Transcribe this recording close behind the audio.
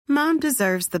Mom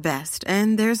deserves the best,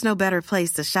 and there's no better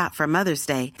place to shop for Mother's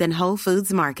Day than Whole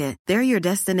Foods Market. They're your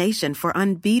destination for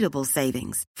unbeatable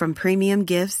savings, from premium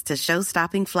gifts to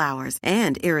show-stopping flowers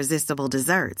and irresistible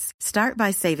desserts. Start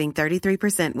by saving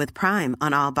 33% with Prime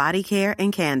on all body care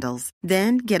and candles.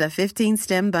 Then get a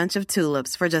 15-stem bunch of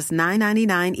tulips for just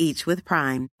 $9.99 each with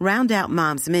Prime. Round out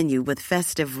Mom's menu with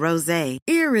festive rosé,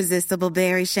 irresistible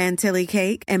berry chantilly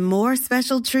cake, and more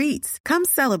special treats. Come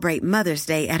celebrate Mother's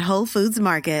Day at Whole Foods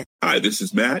Market. Hi, this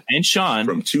is Matt and Sean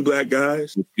from Two Black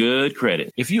Guys with Good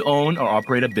Credit. If you own or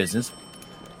operate a business,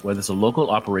 whether it's a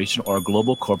local operation or a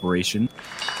global corporation,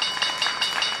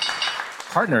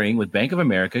 partnering with Bank of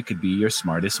America could be your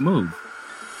smartest move.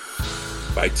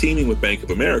 By teaming with Bank of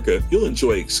America, you'll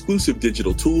enjoy exclusive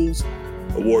digital tools,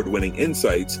 award-winning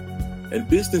insights, and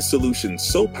business solutions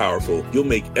so powerful you'll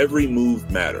make every move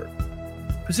matter.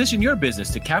 Position your business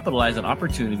to capitalize on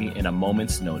opportunity in a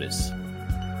moment's notice.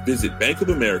 Visit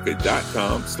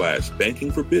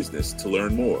bankofamerica.com/banking for business to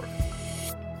learn more.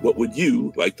 What would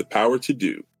you like the power to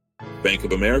do? Bank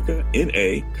of America,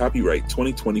 N.A., copyright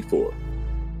 2024.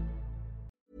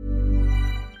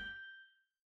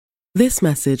 This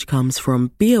message comes from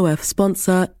BOF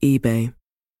sponsor eBay.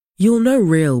 You'll know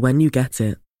real when you get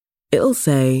it. It'll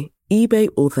say eBay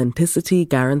Authenticity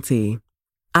Guarantee.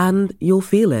 And you'll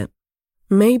feel it.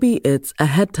 Maybe it's a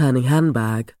head-turning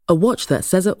handbag, a watch that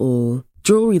says it all,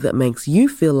 jewelry that makes you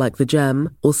feel like the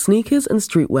gem, or sneakers and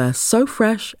streetwear so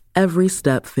fresh, every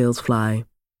step feels fly.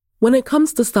 When it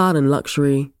comes to style and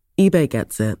luxury, eBay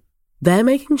gets it. They're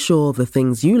making sure the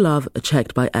things you love are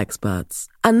checked by experts.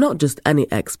 And not just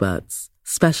any experts,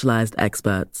 specialized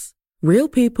experts. Real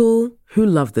people who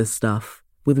love this stuff,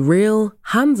 with real,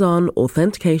 hands-on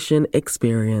authentication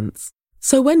experience.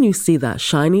 So when you see that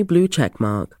shiny blue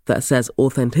checkmark that says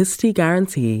Authenticity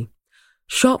Guarantee,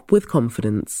 shop with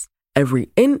confidence. Every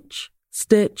inch,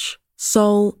 stitch,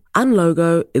 sole, and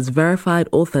logo is verified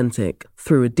authentic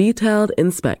through a detailed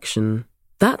inspection.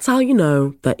 That's how you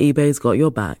know that eBay's got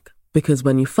your back. Because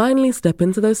when you finally step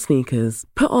into those sneakers,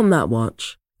 put on that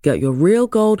watch, get your real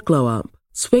gold glow up,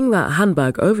 swing that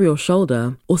handbag over your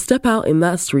shoulder, or step out in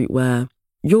that streetwear,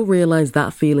 you'll realize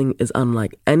that feeling is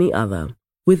unlike any other.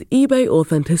 With eBay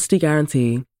Authenticity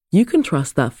Guarantee, you can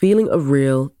trust that feeling of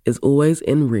real is always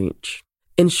in reach.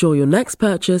 Ensure your next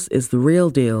purchase is the real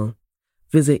deal.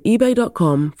 Visit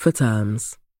ebay.com for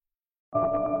terms.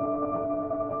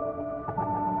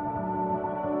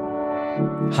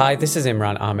 Hi, this is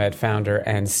Imran Ahmed, founder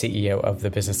and CEO of the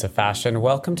Business of Fashion.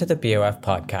 Welcome to the BOF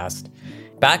podcast.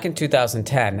 Back in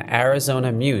 2010,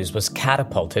 Arizona Muse was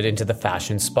catapulted into the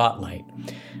fashion spotlight.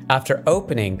 After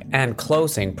opening and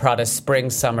closing Prada's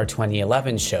Spring-Summer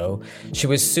 2011 show, she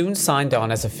was soon signed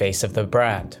on as a face of the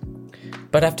brand.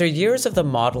 But after years of the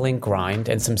modeling grind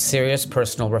and some serious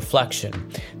personal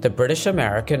reflection, the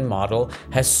British-American model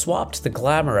has swapped the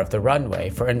glamour of the runway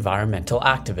for environmental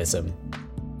activism.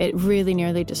 It really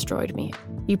nearly destroyed me.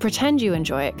 You pretend you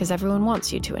enjoy it because everyone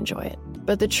wants you to enjoy it.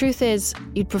 But the truth is,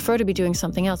 you'd prefer to be doing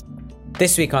something else.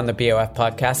 This week on the BOF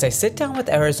podcast, I sit down with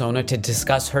Arizona to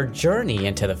discuss her journey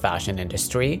into the fashion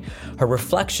industry, her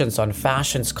reflections on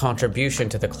fashion's contribution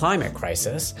to the climate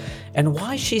crisis, and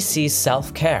why she sees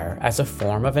self-care as a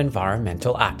form of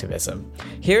environmental activism.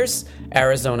 Here's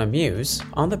Arizona Muse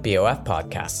on the BOF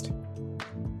podcast.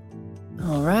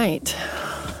 All right.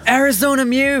 Arizona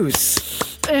Muse!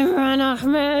 Imran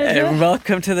Ahmed. And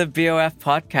welcome to the BOF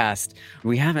podcast.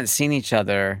 We haven't seen each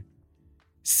other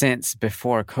since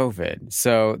before COVID.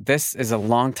 So this is a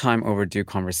long time overdue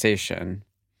conversation.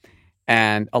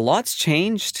 And a lot's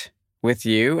changed with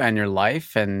you and your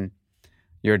life and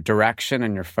your direction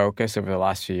and your focus over the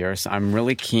last few years. So I'm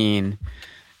really keen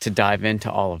to dive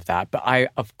into all of that. But I,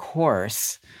 of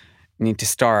course, need to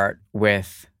start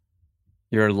with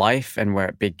your life and where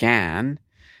it began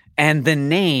and the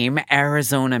name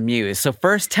Arizona Muse. So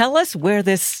first, tell us where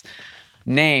this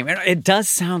name, it does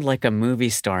sound like a movie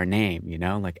star name, you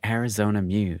know, like Arizona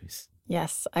Muse.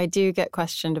 Yes, I do get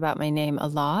questioned about my name a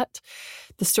lot.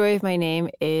 The story of my name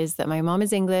is that my mom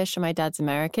is English and my dad's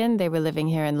American. They were living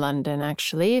here in London,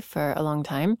 actually, for a long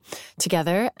time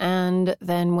together. And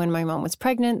then when my mom was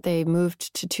pregnant, they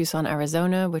moved to Tucson,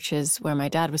 Arizona, which is where my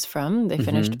dad was from. They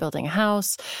finished building a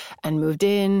house and moved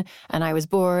in. And I was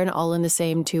born all in the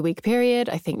same 2-week period.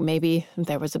 I think maybe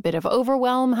there was a bit of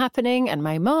overwhelm happening. And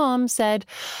my mom said,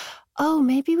 oh,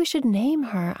 maybe we should name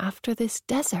her after this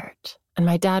desert. And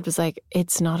my dad was like,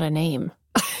 it's not a name.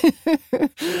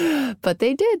 But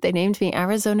they did. They named me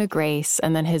Arizona Grace,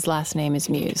 and then his last name is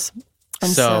Muse.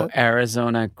 And so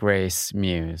Arizona Grace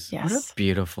Muse. Yes. What a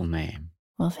beautiful name.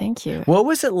 Well, thank you. What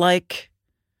was it like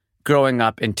growing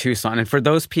up in Tucson, and for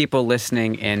those people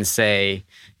listening in, say,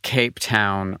 Cape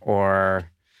Town or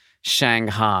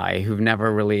Shanghai who've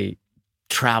never really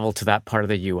traveled to that part of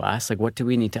the U.S., like what do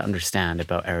we need to understand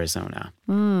about Arizona?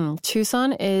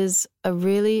 Tucson is a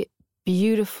really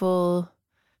beautiful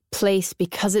place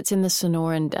because it's in the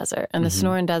Sonoran Desert. And the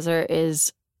Sonoran Desert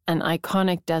is an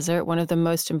iconic desert, one of the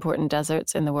most important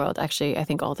deserts in the world. Actually, I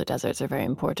think all the deserts are very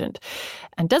important.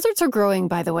 And deserts are growing,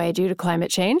 by the way, due to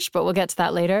climate change, but we'll get to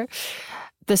that later.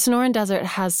 The Sonoran Desert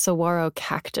has saguaro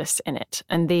cactus in it,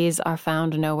 and these are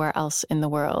found nowhere else in the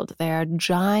world. They are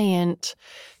giant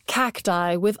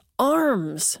cacti with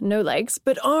arms, no legs,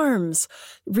 but arms,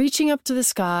 reaching up to the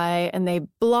sky, and they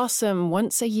blossom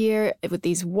once a year with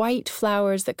these white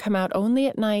flowers that come out only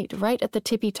at night, right at the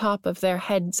tippy top of their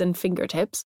heads and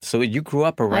fingertips. So you grew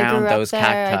up around those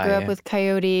cacti. I grew up with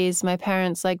coyotes. My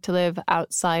parents like to live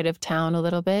outside of town a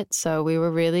little bit, so we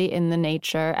were really in the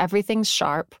nature. Everything's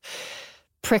sharp.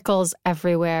 Prickles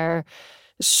everywhere,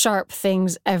 sharp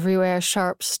things everywhere,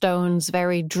 sharp stones,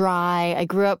 very dry. I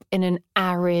grew up in an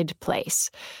arid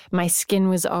place. My skin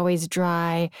was always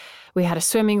dry. We had a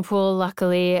swimming pool,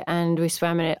 luckily, and we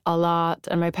swam in it a lot.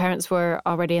 And my parents were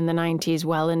already in the 90s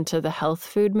well into the health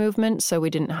food movement, so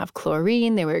we didn't have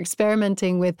chlorine. They were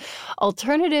experimenting with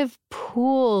alternative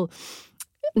pool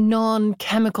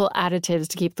non-chemical additives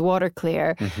to keep the water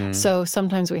clear. So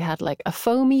sometimes we had like a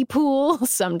foamy pool,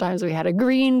 sometimes we had a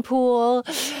green pool,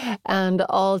 and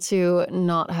all to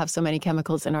not have so many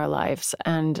chemicals in our lives.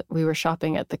 And we were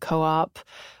shopping at the co-op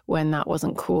when that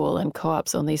wasn't cool, and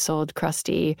co-ops only sold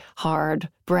crusty, hard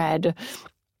bread.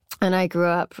 And I grew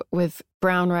up with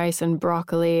brown rice and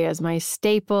broccoli as my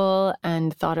staple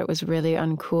and thought it was really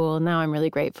uncool. Now I'm really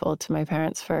grateful to my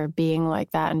parents for being like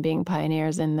that and being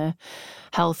pioneers in the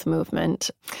health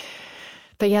movement.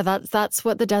 But yeah, that's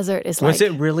what the desert is like. Was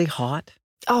it really hot?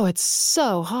 Oh, it's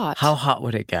so hot. How hot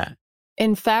would it get?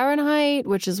 In Fahrenheit,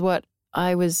 which is what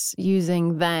I was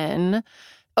using then,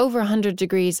 over 100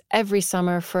 degrees every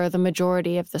summer for the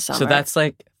majority of the summer. So that's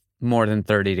like more than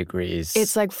 30 degrees.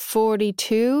 It's like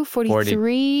 42,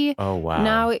 43. Oh, wow.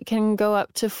 Now it can go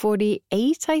up to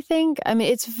 48, I think. I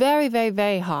mean, it's very, very,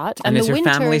 very hot. And is the your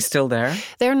family still there?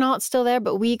 They're not still there,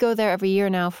 but we go there every year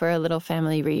now for a little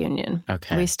family reunion.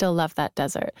 Okay. We still love that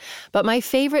desert. But my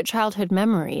favorite childhood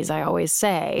memories, I always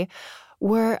say,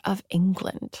 were of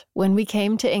England. When we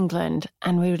came to England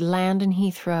and we would land in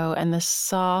Heathrow and the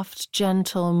soft,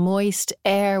 gentle, moist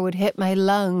air would hit my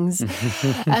lungs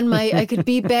and I could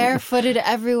be barefooted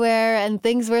everywhere and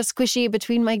things were squishy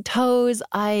between my toes.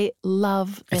 I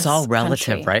love this It's all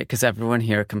relative, country. right? Because everyone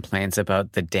here complains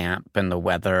about the damp and the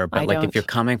weather. But like if you're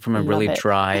coming from a really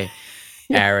dry,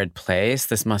 arid place,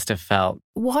 this must have felt...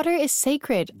 Water is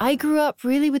sacred. I grew up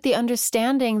really with the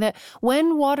understanding that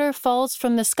when water falls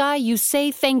from the sky, you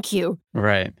say thank you.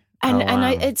 Right. And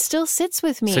it still sits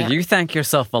with me. So you thank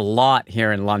yourself a lot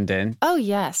here in London. Oh,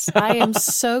 yes. I am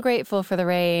so grateful for the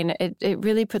rain. It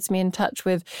really puts me in touch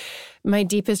with my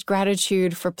deepest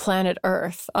gratitude for planet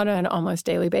Earth on an almost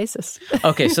daily basis.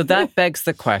 Okay, so that begs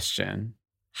the question,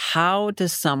 how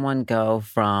does someone go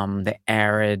from the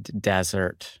arid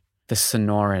desert, the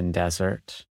Sonoran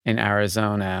Desert in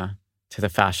Arizona, to the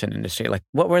fashion industry? Like,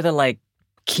 what were the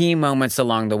key moments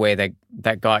along the way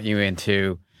that got you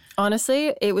into...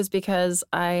 Honestly, it was because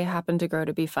I happened to grow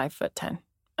to be 5'10"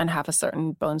 and have a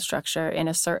certain bone structure in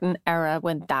a certain era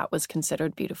when that was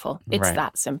considered beautiful. It's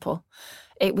that simple.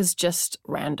 It was just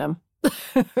random.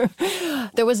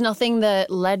 There was nothing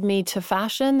that led me to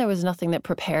fashion. There was nothing that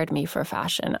prepared me for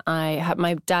fashion.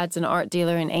 My dad's an art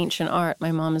dealer in ancient art.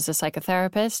 My mom is a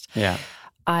psychotherapist. Yeah.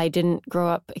 I didn't grow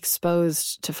up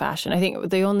exposed to fashion. I think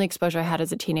the only exposure I had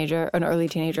as an early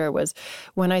teenager, was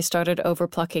when I started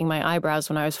overplucking my eyebrows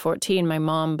when I was 14. My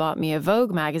mom bought me a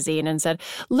Vogue magazine and said,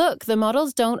 look, the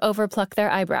models don't overpluck their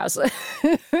eyebrows.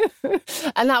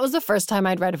 And that was the first time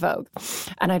I'd read Vogue.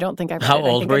 And I don't think I read it. How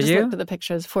old were you? I just looked at the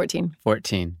pictures. 14.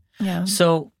 14. Yeah.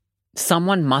 So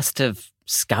someone must have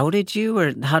scouted you,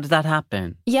 or how did that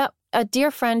happen? Yep. A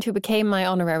dear friend who became my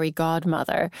honorary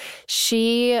godmother,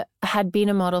 she had been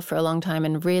a model for a long time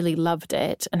and really loved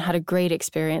it and had a great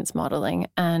experience modeling.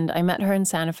 And I met her in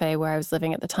Santa Fe, where I was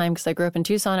living at the time, because I grew up in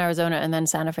Tucson, Arizona, and then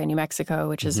Santa Fe, New Mexico,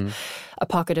 which is a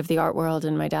pocket of the art world.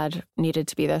 And my dad needed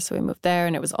to be there, so we moved there.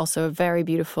 And it was also a very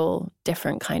beautiful,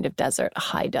 different kind of desert, a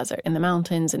high desert in the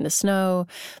mountains, in the snow,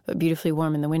 but beautifully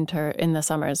warm in the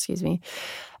summers, excuse me.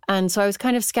 And so I was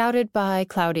kind of scouted by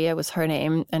Claudia, was her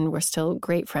name, and we're still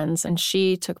great friends. And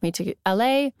she took me to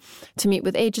LA to meet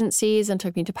with agencies and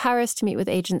took me to Paris to meet with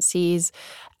agencies.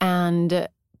 And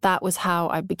that was how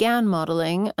I began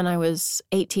modeling. And I was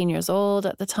 18 years old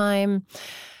at the time.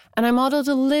 And I modeled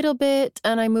a little bit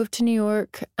and I moved to New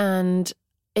York and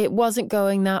it wasn't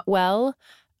going that well.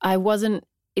 I wasn't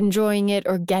enjoying it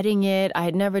or getting it. I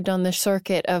had never done the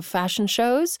circuit of fashion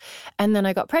shows. And then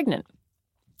I got pregnant.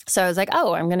 So I was like,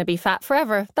 oh, I'm going to be fat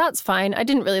forever. That's fine. I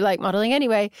didn't really like modeling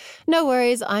anyway. No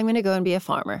worries. I'm going to go and be a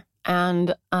farmer.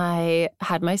 And I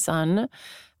had my son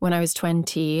when I was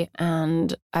 20,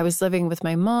 and I was living with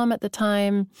my mom at the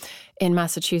time in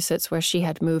Massachusetts, where she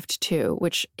had moved to,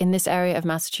 which in this area of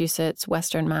Massachusetts,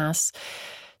 Western Mass,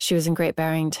 she was in Great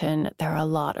Barrington. There are a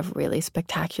lot of really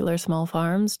spectacular small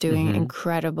farms doing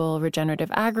incredible regenerative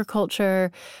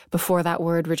agriculture. Before that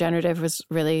word regenerative was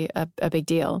really a big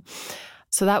deal.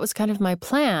 So that was kind of my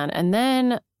plan. And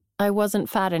then I wasn't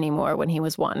fat anymore when he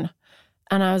was 1.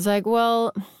 And I was like,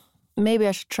 well, maybe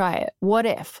I should try it. What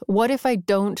if? What if I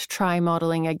don't try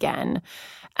modeling again?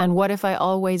 And what if I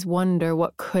always wonder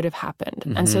what could have happened?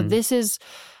 And so this is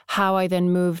how I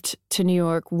then moved to New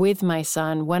York with my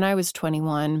son when I was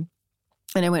 21.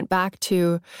 And I went back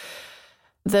to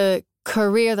the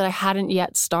career that I hadn't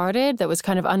yet started, that was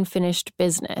kind of unfinished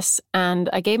business. And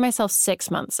I gave myself 6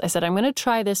 months. I said, I'm going to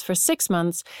try this for 6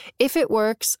 months. If it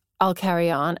works, I'll carry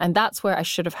on. And that's where I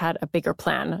should have had a bigger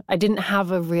plan. I didn't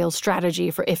have a real strategy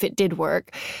for if it did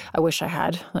work. I wish I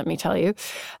had, let me tell you.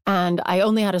 And I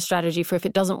only had a strategy for if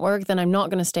it doesn't work, then I'm not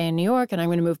going to stay in New York and I'm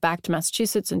going to move back to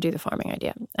Massachusetts and do the farming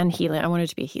idea and healing. I wanted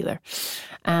to be a healer.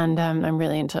 And I'm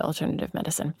really into alternative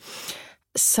medicine.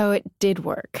 So it did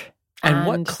work. And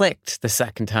what clicked the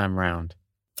second time round?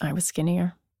 I was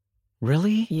skinnier.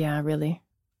 Really? Yeah, really.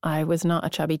 I was not a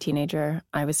chubby teenager.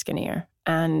 I was skinnier.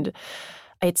 And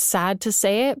it's sad to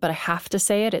say it, but I have to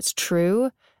say it. It's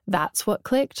true. That's what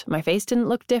clicked. My face didn't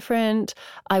look different.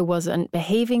 I wasn't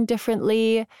behaving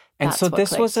differently. And so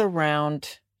this was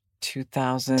around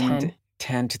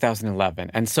 2010,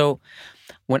 2011. And so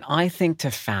when I think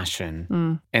to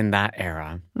fashion in that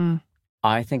era,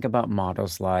 I think about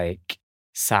models like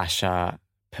Sasha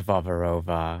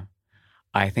Pivovarova.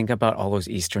 I think about all those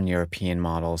Eastern European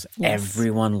models. Yes.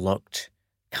 Everyone looked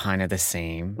kind of the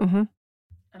same.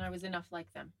 And I was enough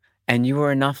like them. And you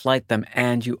were enough like them,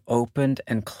 and you opened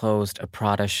and closed a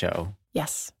Prada show.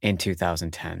 Yes. In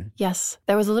 2010. Yes.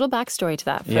 There was a little backstory to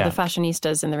that for the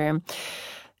fashionistas in the room.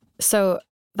 So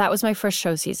that was my first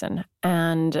show season,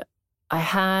 and I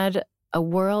had a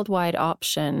worldwide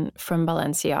option from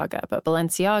Balenciaga, but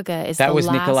Balenciaga is that was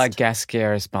Nicolas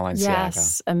Gasquier's Balenciaga.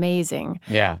 Yes, amazing.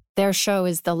 Yeah. Their show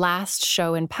is the last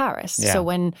show in Paris. Yeah. So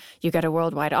when you get a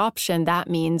worldwide option, that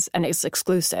means, and it's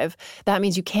exclusive, that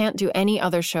means you can't do any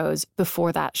other shows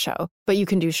before that show, but you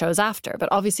can do shows after. But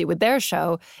obviously with their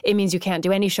show, it means you can't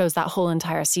do any shows that whole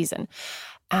entire season.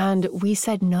 And we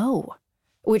said no,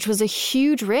 which was a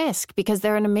huge risk because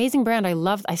they're an amazing brand.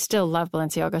 I still love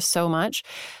Balenciaga so much.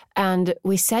 And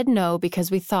we said no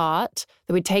because we thought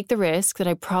that we'd take the risk that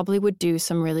I probably would do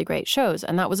some really great shows.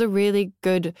 And that was a really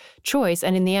good choice.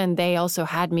 And in the end, they also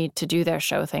had me to do their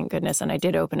show, thank goodness. And I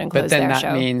did open and close their show. But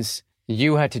then that means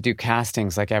you had to do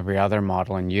castings like every other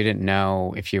model, and you didn't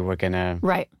know if you were going to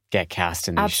get cast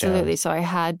in these shows. Absolutely. So I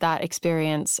had that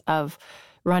experience of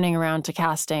running around to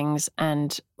castings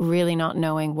and really not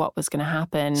knowing what was going to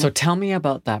happen. So tell me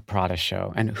about that Prada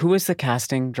show. And who was the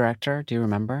casting director? Do you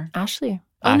remember? Ashley.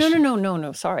 Oh,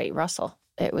 no. Sorry, Russell.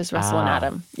 It was Russell and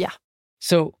Adam. Yeah.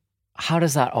 So how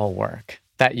does that all work?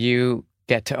 That you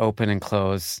get to open and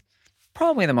close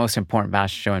probably the most important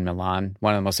fashion show in Milan,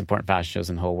 one of the most important fashion shows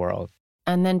in the whole world.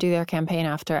 And then do their campaign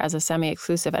after as a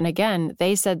semi-exclusive. And again,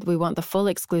 they said we want the full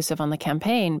exclusive on the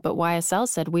campaign, but YSL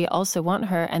said we also want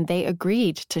her, and they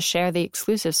agreed to share the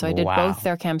exclusive. So I did both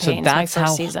their campaigns my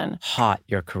first season. Hot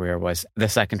your career was the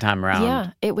second time around. Yeah,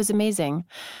 it was amazing.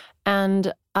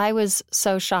 And I was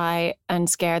so shy and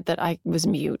scared that I was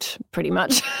mute pretty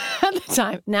much at the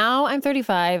time. Now I'm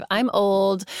 35, I'm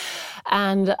old,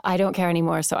 and I don't care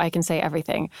anymore, so I can say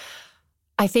everything.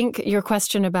 I think your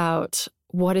question about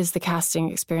what is the casting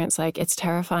experience like, it's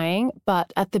terrifying.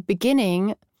 But at the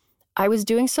beginning, I was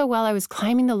doing so well. I was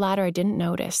climbing the ladder. I didn't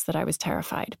notice that I was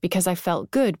terrified because I felt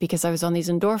good, because I was on these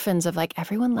endorphins of like,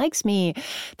 everyone likes me.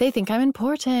 They think I'm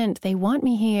important. They want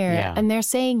me here. Yeah. And they're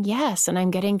saying yes. And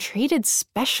I'm getting treated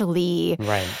specially.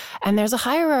 Right. And there's a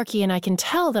hierarchy, and I can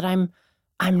tell that I'm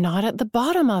not at the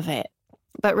bottom of it.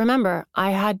 But remember,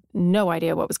 I had no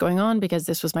idea what was going on because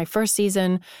this was my first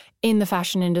season in the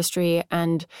fashion industry.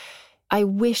 And I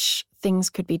wish things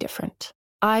could be different.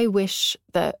 I wish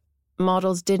that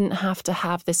models didn't have to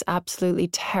have this absolutely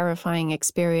terrifying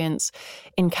experience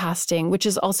in casting, which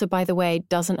is also, by the way,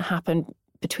 doesn't happen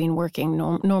between working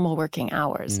normal working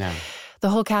hours. No. the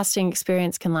whole casting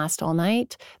experience can last all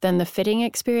night. Then the fitting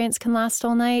experience can last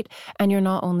all night. And you're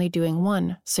not only doing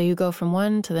one. So you go from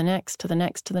one to the next, to the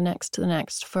next, to the next, to the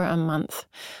next for a month.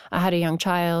 I had a young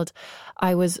child.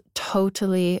 I was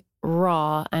totally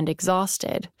raw and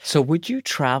exhausted. So would you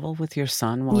travel with your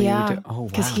son while you were Oh, wow.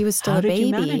 Because he was still How a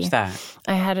baby. How did you manage that?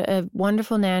 I had a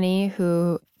wonderful nanny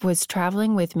who was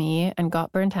traveling with me and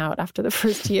got burnt out after the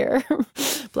first year.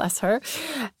 Bless her.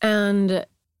 And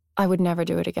I would never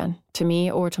do it again, to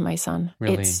me or to my son.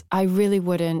 Really? I really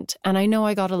wouldn't. And I know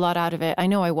I got a lot out of it. I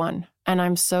know I won. And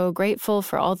I'm so grateful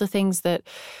for all the things that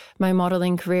my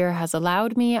modeling career has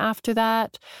allowed me after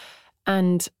that.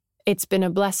 And it's been a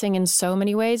blessing in so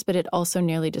many ways, but it also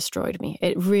nearly destroyed me.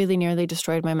 It really nearly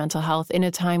destroyed my mental health in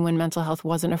a time when mental health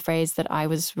wasn't a phrase that I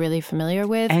was really familiar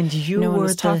with. And you no one were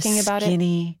was talking about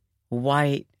skinny,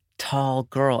 white, tall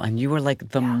girl, and you were like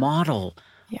the model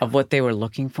of what they were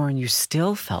looking for, and you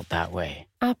still felt that way.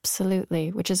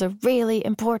 Absolutely, which is a really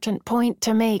important point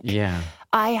to make. Yeah.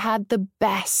 I had the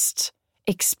best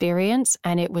experience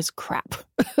and it was crap.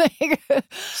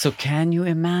 So can you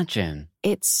imagine?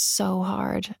 It's so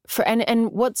hard.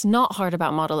 And what's not hard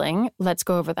about modeling, let's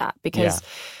go over that, because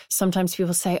sometimes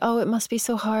people say, oh, it must be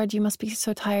so hard. You must be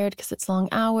so tired because it's long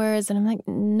hours. And I'm like,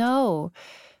 no,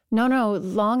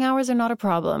 long hours are not a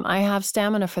problem. I have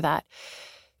stamina for that.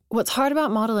 What's hard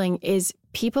about modeling is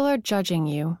people are judging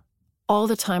you all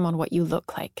the time on what you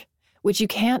look like, which you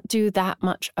can't do that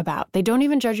much about. They don't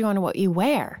even judge you on what you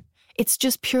wear. It's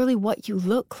just purely what you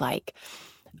look like.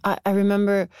 I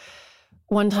remember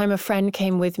one time a friend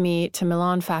came with me to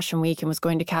Milan Fashion Week and was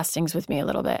going to castings with me a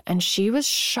little bit. And she was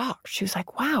shocked. She was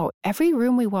like, wow, every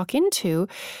room we walk into,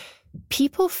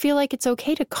 people feel like it's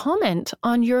okay to comment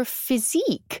on your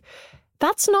physique.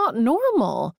 That's not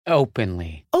normal.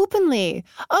 Openly.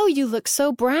 Oh, you look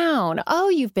so brown. Oh,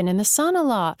 you've been in the sun a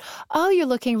lot. Oh, you're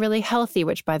looking really healthy,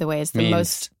 which, by the way, is the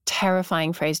most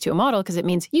terrifying phrase to a model because it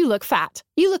means you look fat.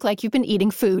 You look like you've been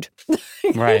eating food.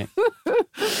 Right.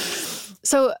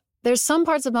 So there's some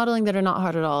parts of modeling that are not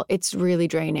hard at all. It's really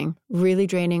draining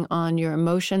on your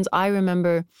emotions. I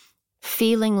remember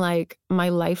feeling like my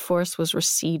life force was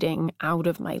receding out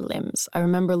of my limbs. I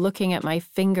remember looking at my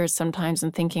fingers sometimes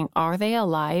and thinking, are they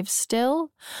alive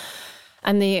still?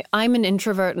 And I'm an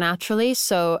introvert naturally,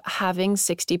 so having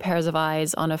 60 pairs of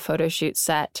eyes on a photo shoot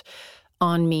set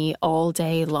on me all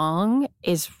day long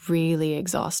is really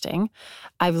exhausting.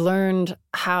 I've learned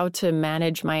how to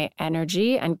manage my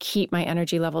energy and keep my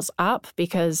energy levels up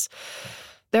because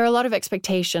there are a lot of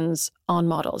expectations on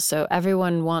models. So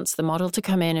everyone wants the model to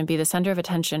come in and be the center of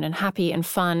attention and happy and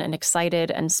fun and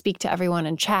excited and speak to everyone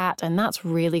and chat. And that's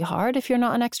really hard if you're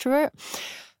not an extrovert.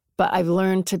 But I've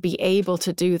learned to be able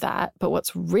to do that. But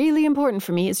what's really important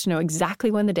for me is to know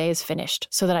exactly when the day is finished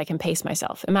so that I can pace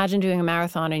myself. Imagine doing a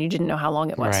marathon and you didn't know how long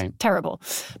it was. Right. Terrible.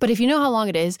 But if you know how long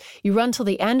it is, you run till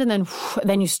the end and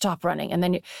then you stop running. And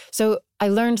then so I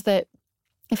learned that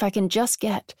if I can just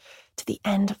get to the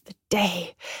end of the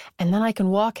day and then I can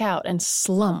walk out and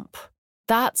slump.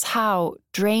 That's how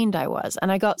drained I was.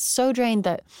 And I got so drained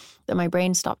that my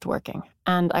brain stopped working.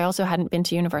 And I also hadn't been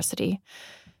to university.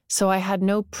 So I had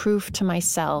no proof to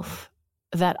myself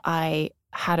that I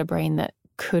had a brain that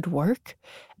could work.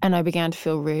 And I began to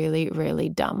feel really, really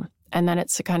dumb. And then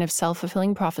it's a kind of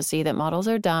self-fulfilling prophecy that models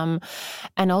are dumb.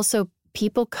 And also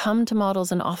people come to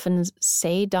models and often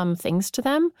say dumb things to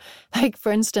them. Like,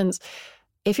 for instance,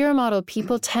 if you're a model,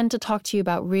 people tend to talk to you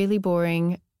about really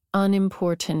boring,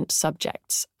 unimportant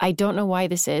subjects. I don't know why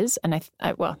this is. And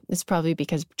well, it's probably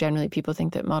because generally people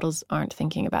think that models aren't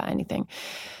thinking about anything.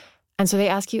 And so they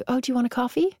ask you, oh, do you want a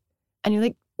coffee? And you're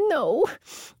like, no,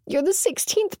 you're the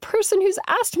 16th person who's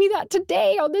asked me that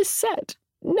today on this set.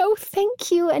 No,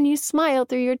 thank you. And you smile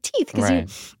through your teeth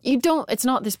because you don't, it's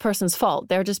not this person's fault.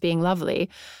 They're just being lovely.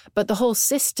 But the whole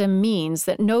system means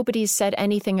that nobody's said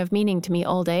anything of meaning to me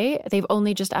all day. They've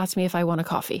only just asked me if I want a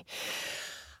coffee.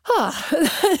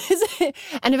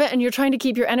 And you're trying to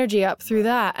keep your energy up through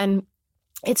that. And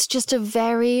it's just a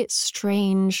very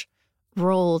strange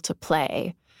role to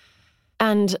play.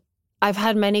 And I've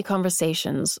had many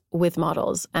conversations with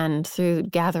models, and through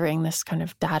gathering this kind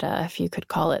of data, if you could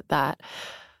call it that,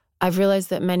 I've realized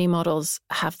that many models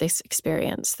have this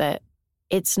experience that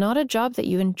it's not a job that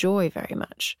you enjoy very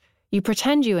much. You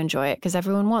pretend you enjoy it because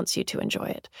everyone wants you to enjoy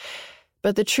it.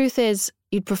 But the truth is,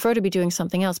 you'd prefer to be doing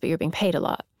something else, but you're being paid a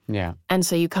lot. Yeah. And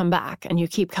so you come back and you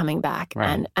keep coming back.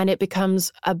 Right. And it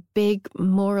becomes a big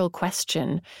moral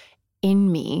question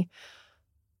in me.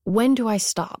 When do I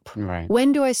stop? Right.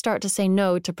 When do I start to say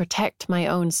no to protect my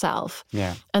own self?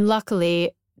 Yeah. And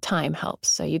luckily, time helps.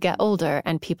 So you get older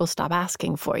and people stop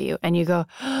asking for you. And you go,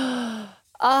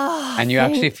 Oh, and you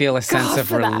actually feel a sense God of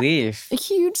for that. relief. A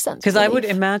huge sense of Because relief. I would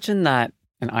imagine that,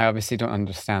 and I obviously don't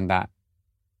understand that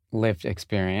lived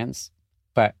experience,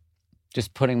 but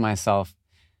just putting myself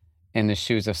in the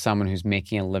shoes of someone who's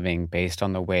making a living based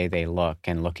on the way they look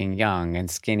and looking young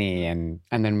and skinny, and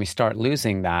then we start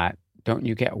losing that, don't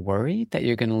you get worried that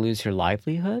you're going to lose your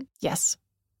livelihood? Yes.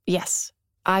 Yes.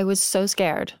 I was so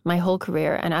scared my whole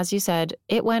career. And as you said,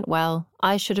 it went well.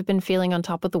 I should have been feeling on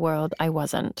top of the world. I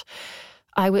wasn't.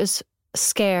 I was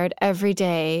scared every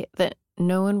day that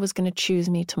no one was going to choose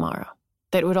me tomorrow,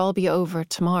 that it would all be over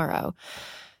tomorrow.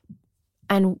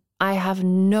 And I have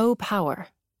no power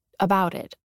about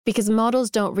it because models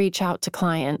don't reach out to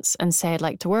clients and say, I'd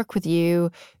like to work with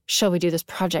you. Shall we do this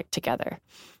project together?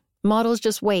 Models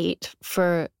just wait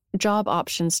for job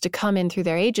options to come in through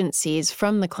their agencies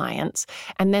from the clients,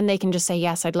 and then they can just say,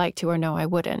 yes, I'd like to, or no, I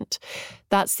wouldn't.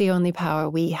 That's the only power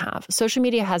we have. Social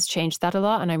media has changed that a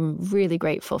lot, and I'm really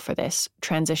grateful for this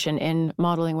transition in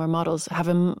modeling where models have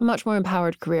a much more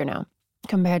empowered career now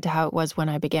compared to how it was when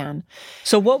I began.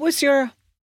 So what was your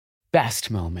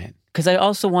best moment? Because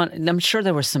I'm sure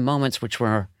there were some moments which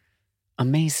were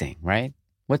amazing, right?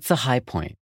 What's the high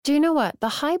point? Do you know what? The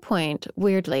high point,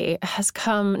 weirdly, has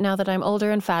come now that I'm older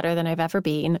and fatter than I've ever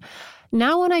been.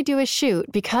 Now when I do a shoot,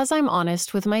 because I'm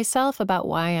honest with myself about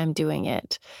why I'm doing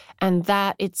it, and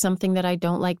that it's something that I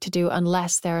don't like to do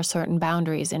unless there are certain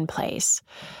boundaries in place.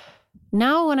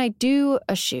 Now when I do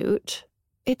a shoot,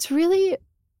 it's really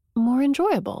more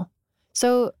enjoyable.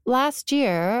 So last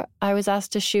year, I was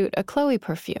asked to shoot a Chloe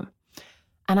perfume,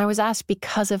 and I was asked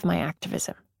because of my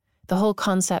activism. The whole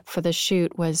concept for the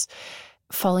shoot was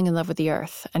falling in love with the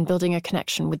earth and building a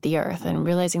connection with the earth and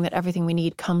realizing that everything we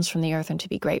need comes from the earth and to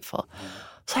be grateful.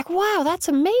 It's like, wow, that's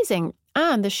amazing.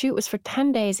 And the shoot was for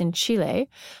 10 days in Chile.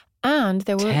 And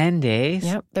there were 10 days?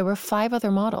 Yep, there were 5 other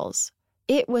models.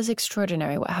 It was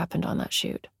extraordinary what happened on that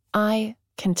shoot. I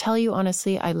can tell you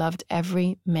honestly, I loved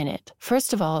every minute.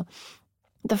 First of all,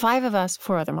 the 5 of us,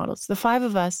 4 other models, the 5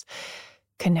 of us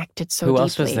connected so deeply. Who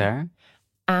else was there?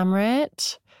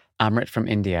 Amrit from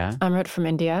India.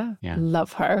 Yeah.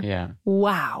 Love her. Yeah.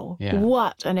 Wow. Yeah.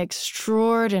 What an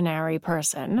extraordinary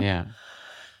person. Yeah.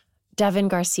 Devin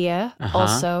Garcia,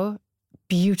 also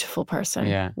beautiful person.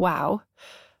 Yeah. Wow.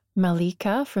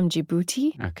 Malika from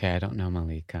Djibouti. Okay, I don't know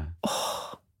Malika.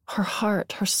 Oh, her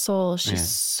heart, her soul, she's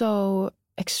so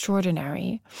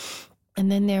extraordinary.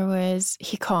 And then there was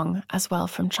Hikong as well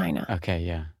from China. Okay,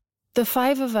 yeah. The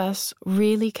 5 of us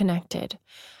really connected.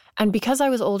 And because I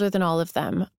was older than all of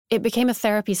them, it became a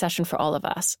therapy session for all of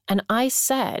us. And I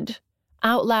said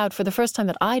out loud for the first time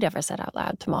that I'd ever said out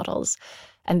loud to models,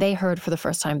 and they heard for the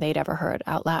first time they'd ever heard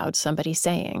out loud somebody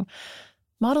saying,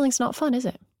 modeling's not fun, is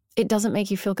it? It doesn't make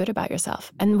you feel good about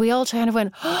yourself. And we all kind of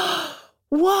went, oh,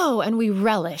 whoa, and we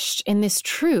relished in this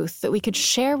truth that we could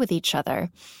share with each other.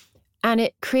 And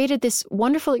it created this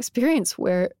wonderful experience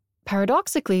where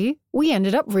paradoxically, we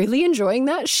ended up really enjoying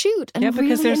that shoot and because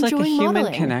really there's like a human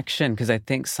modeling. connection. Because I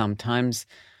think sometimes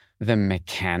the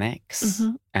mechanics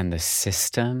and the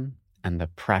system and the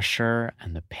pressure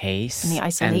and the pace And the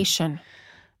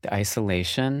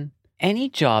isolation. Any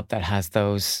job that has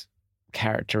those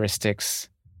characteristics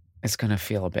is going to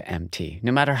feel a bit empty,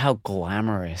 no matter how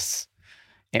glamorous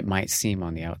it might seem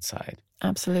on the outside.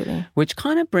 Absolutely. Which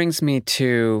kind of brings me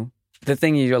to the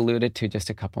thing you alluded to just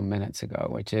a couple minutes ago,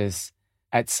 which is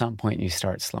at some point you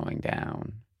start slowing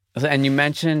down. And you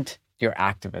mentioned your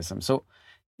activism. So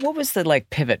what was the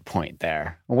pivot point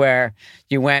there where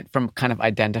you went from kind of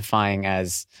identifying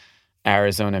as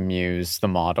Arizona Muse, the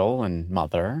model and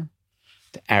mother,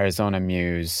 to Arizona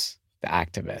Muse, the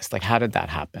activist? How did that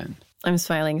happen? I'm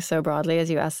smiling so broadly as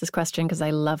you ask this question because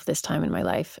I love this time in my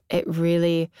life. It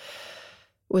really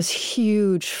was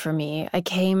huge for me. I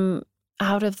came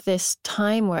out of this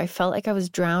time where I felt like I was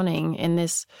drowning in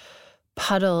this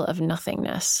puddle of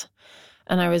nothingness.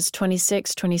 And I was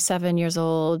 26, 27 years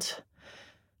old.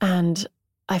 And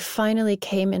I finally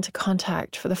came into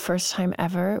contact for the first time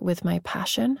ever with my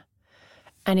passion.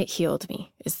 And it healed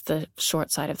me, is the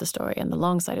short side of the story. And the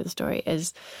long side of the story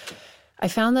is I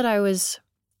found that I was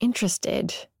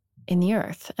interested in the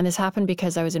earth. And this happened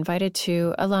because I was invited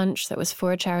to a lunch that was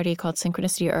for a charity called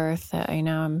Synchronicity Earth that I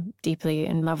now am deeply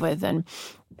in love with. And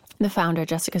the founder,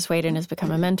 Jessica Swayden, has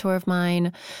become a mentor of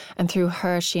mine. And through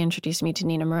her, she introduced me to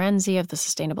Nina Morenzi of The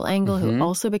Sustainable Angle, who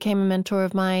also became a mentor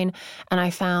of mine. And I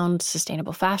found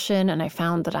sustainable fashion, and I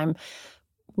found that I'm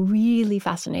really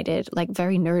fascinated,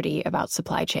 very nerdy about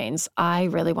supply chains. I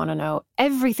really want to know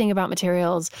everything about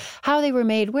materials, how they were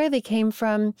made, where they came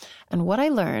from. And what I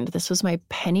learned, this was my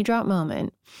penny drop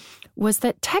moment, was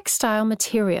that textile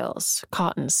materials,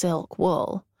 cotton, silk,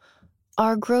 wool,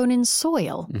 are grown in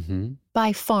soil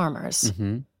by farmers.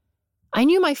 I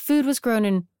knew my food was grown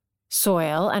in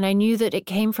soil, and I knew that it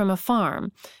came from a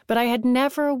farm, but I had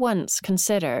never once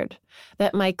considered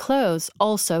that my clothes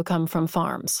also come from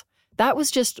farms. That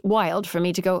was just wild for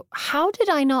me to go, how did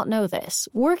I not know this?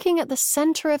 Working at the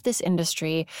center of this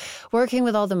industry, working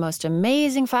with all the most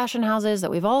amazing fashion houses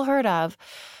that we've all heard of,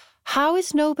 how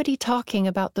is nobody talking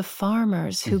about the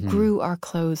farmers who grew our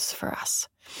clothes for us?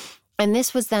 And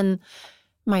this was then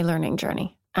my learning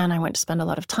journey. And I went to spend a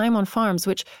lot of time on farms,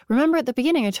 which, remember at the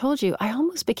beginning, I told you, I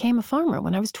almost became a farmer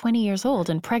when I was 20 years old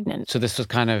and pregnant. So this was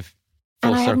kind of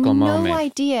full circle moment. And I had no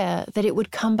idea that it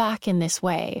would come back in this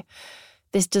way.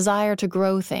 This desire to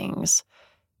grow things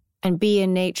and be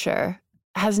in nature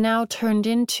has now turned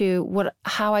into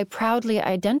how I proudly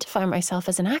identify myself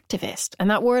as an activist. And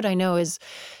that word I know is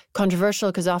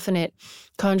controversial because often it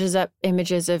conjures up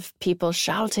images of people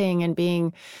shouting and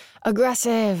being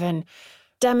aggressive and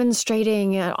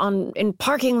demonstrating in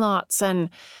parking lots. And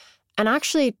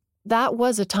actually, that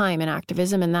was a time in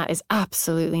activism, and that is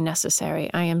absolutely necessary.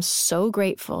 I am so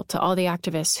grateful to all the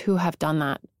activists who have done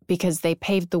that, because they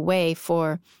paved the way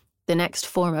for the next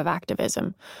form of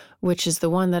activism, which is the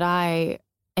one that I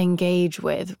engage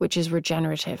with, which is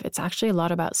regenerative. It's actually a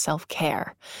lot about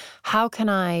self-care. How can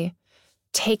I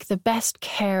take the best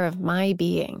care of my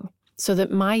being so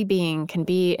that my being can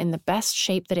be in the best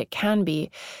shape that it can be,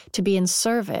 to be in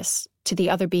service to the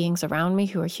other beings around me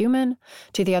who are human,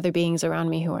 to the other beings around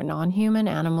me who are non-human,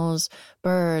 animals,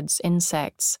 birds,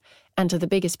 insects, and to the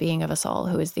biggest being of us all,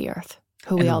 who is the earth,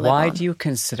 who we all live on. Why do you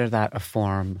consider that a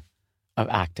form of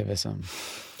activism?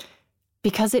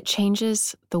 Because it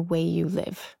changes the way you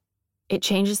live. It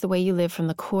changes the way you live from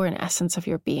the core and essence of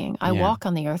your being. I walk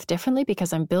on the earth differently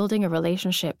because I'm building a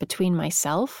relationship between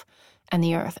myself and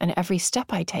the earth. And every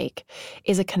step I take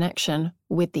is a connection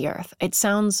with the earth. It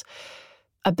sounds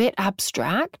a bit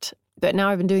abstract, but now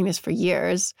I've been doing this for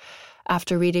years,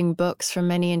 after reading books from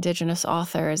many Indigenous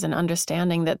authors and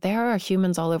understanding that there are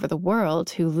humans all over the world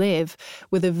who live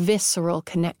with a visceral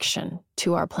connection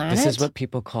to our planet. This is what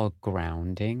people call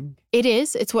grounding. It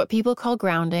is. It's what people call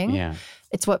grounding. Yeah.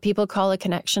 It's what people call a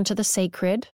connection to the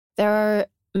sacred. There are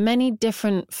many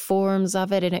different forms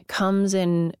of it, and it comes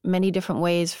in many different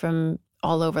ways from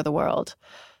all over the world.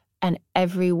 And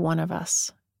every one of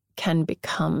us can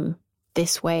become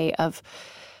this way of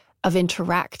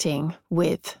interacting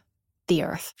with the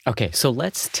earth. Okay, so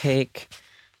let's take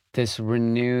this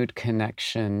renewed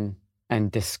connection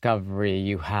and discovery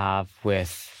you have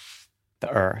with the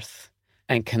earth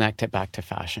and connect it back to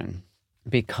fashion.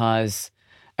 Because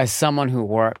as someone who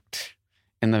worked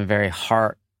in the very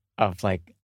heart of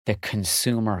like the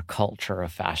consumer culture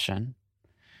of fashion,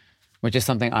 which is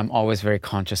something I'm always very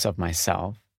conscious of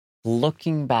myself,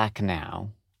 looking back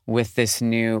now with this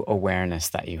new awareness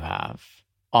that you have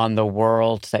on the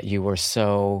world that you were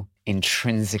so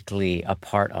intrinsically a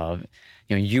part of,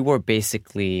 you were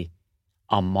basically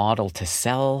a model to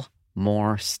sell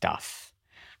more stuff.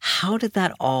 How did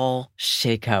that all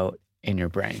shake out in your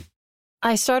brain?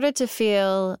 I started to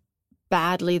feel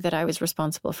badly that I was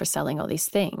responsible for selling all these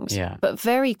things. Yeah. But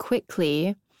very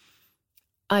quickly,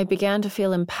 I began to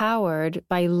feel empowered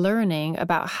by learning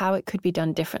about how it could be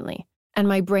done differently. And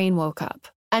my brain woke up.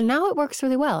 And now it works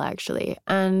really well, actually.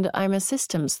 And I'm a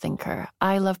systems thinker.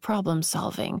 I love problem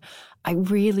solving. I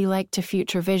really like to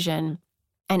future vision.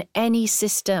 And any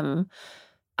system,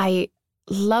 I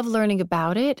love learning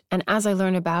about it. And as I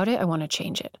learn about it, I want to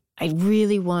change it. I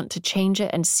really want to change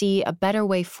it and see a better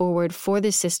way forward for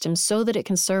this system so that it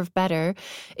can serve better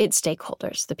its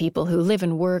stakeholders, the people who live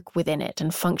and work within it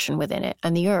and function within it,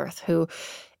 and the earth who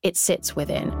it sits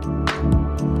within.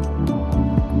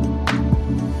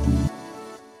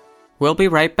 We'll be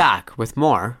right back with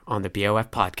more on the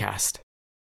BOF podcast.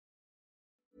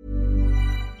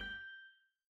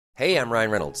 Hey, I'm Ryan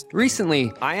Reynolds.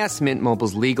 Recently, I asked Mint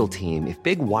Mobile's legal team if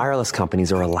big wireless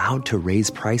companies are allowed to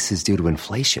raise prices due to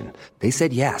inflation. They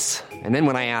said yes. And then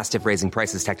when I asked if raising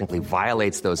prices technically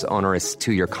violates those onerous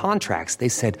 2-year contracts, they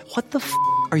said, "What the f***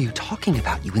 are you talking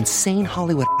about, you insane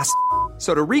Hollywood ass?"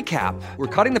 So to recap, we're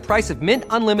cutting the price of Mint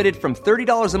Unlimited from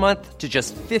 $30 a month to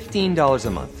just $15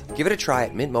 a month. Give it a try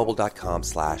at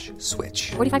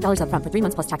mintmobile.com/switch. $45 up front for 3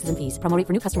 months plus taxes and fees. Promo rate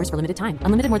for new customers for limited time.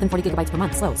 Unlimited more than 40 gigabytes per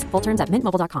month. Slows full terms at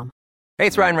mintmobile.com. Hey,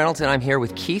 it's Ryan Reynolds, and I'm here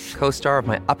with Keith, co-star of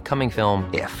my upcoming film,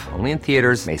 If, only in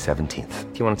theaters May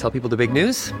 17th. Do you want to tell people the big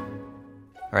news?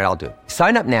 All right, I'll do it.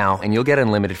 Sign up now and you'll get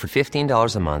unlimited for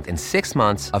 $15 a month and 6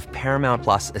 months of Paramount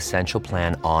Plus Essential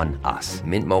Plan on us.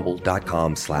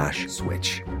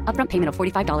 MintMobile.com/switch. Upfront payment of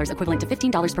 $45 equivalent to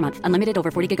 $15 per month. Unlimited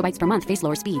over 40 gigabytes per month. Face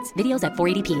lower speeds. Videos at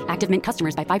 480p. Active Mint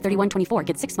customers by 531.24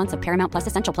 get 6 months of Paramount Plus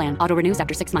Essential Plan. Auto renews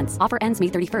after 6 months. Offer ends May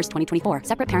 31st, 2024.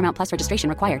 Separate Paramount Plus registration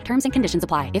required. Terms and conditions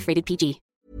apply if rated PG.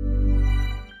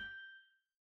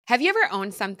 Have you ever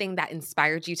owned something that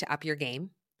inspired you to up your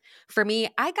game? For me,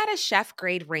 I got a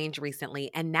chef-grade range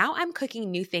recently, and now I'm cooking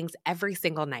new things every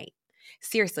single night.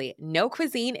 Seriously, no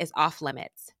cuisine is off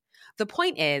limits. The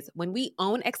point is, when we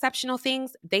own exceptional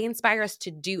things, they inspire us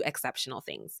to do exceptional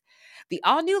things. The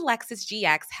all-new Lexus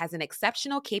GX has an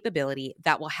exceptional capability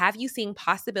that will have you seeing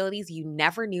possibilities you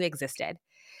never knew existed.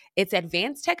 Its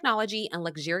advanced technology and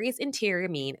luxurious interior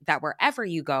mean that wherever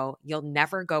you go, you'll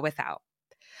never go without.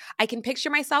 I can picture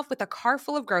myself with a car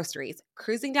full of groceries,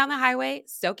 cruising down the highway,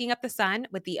 soaking up the sun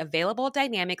with the available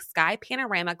dynamic sky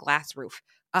panorama glass roof.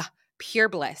 Pure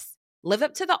bliss. Live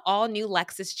up to the all-new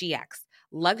Lexus GX.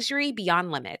 Luxury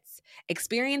beyond limits.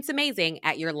 Experience amazing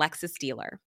at your Lexus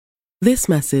dealer. This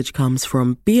message comes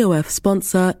from BOF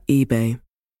sponsor eBay.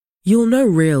 You'll know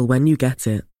real when you get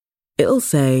it. It'll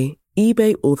say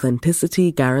eBay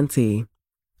Authenticity Guarantee.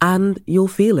 And you'll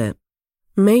feel it.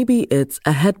 Maybe it's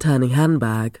a head-turning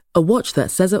handbag, a watch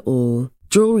that says it all,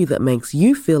 jewelry that makes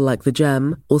you feel like the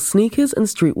gem, or sneakers and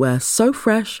streetwear so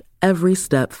fresh, every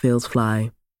step feels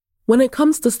fly. When it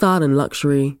comes to style and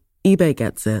luxury, eBay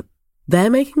gets it. They're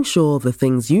making sure the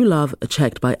things you love are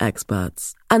checked by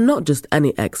experts. And not just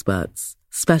any experts,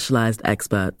 specialized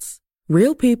experts.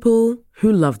 Real people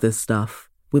who love this stuff,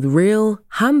 with real,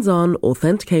 hands-on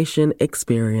authentication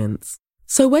experience.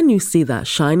 So when you see that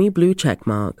shiny blue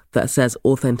checkmark that says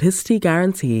Authenticity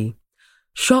Guarantee,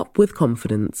 shop with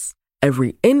confidence.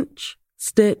 Every inch,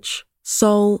 stitch,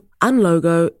 sole, and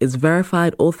logo is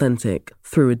verified authentic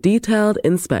through a detailed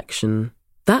inspection.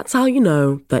 That's how you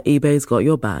know that eBay's got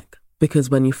your back. Because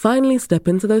when you finally step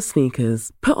into those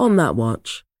sneakers, put on that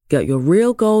watch, get your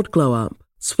real gold glow up,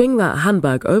 swing that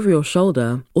handbag over your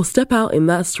shoulder, or step out in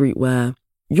that streetwear,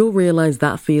 you'll realize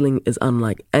that feeling is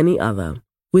unlike any other.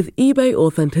 With eBay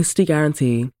Authenticity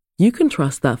Guarantee, you can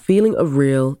trust that feeling of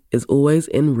real is always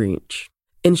in reach.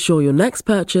 Ensure your next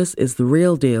purchase is the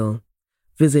real deal.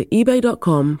 Visit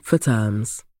ebay.com for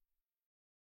terms.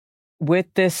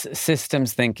 With this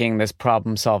systems thinking, this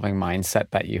problem-solving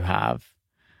mindset that you have,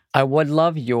 I would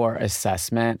love your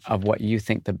assessment of what you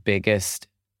think the biggest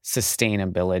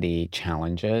sustainability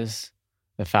challenges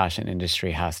the fashion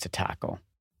industry has to tackle.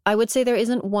 I would say there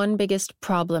isn't one biggest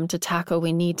problem to tackle.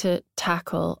 We need to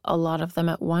tackle a lot of them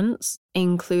at once,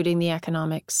 including the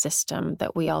economic system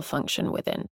that we all function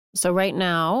within. So right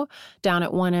now, down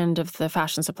at one end of the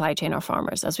fashion supply chain are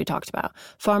farmers, as we talked about.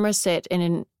 Farmers sit in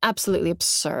an absolutely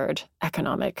absurd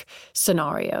economic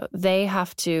scenario. They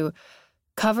have to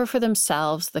cover for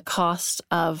themselves the cost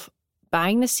of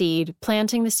buying the seed,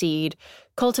 planting the seed,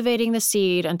 cultivating the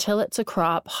seed until it's a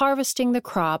crop, harvesting the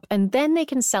crop, and then they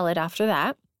can sell it after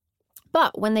that.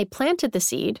 But when they planted the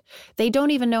seed, they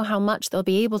don't even know how much they'll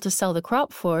be able to sell the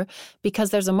crop for because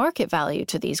there's a market value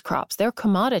to these crops. They're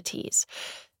commodities.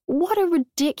 What a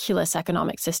ridiculous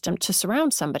economic system to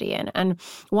surround somebody in. And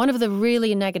one of the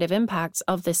really negative impacts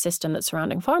of this system that's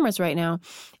surrounding farmers right now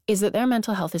is that their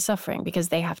mental health is suffering because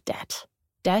they have debt.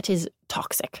 Debt is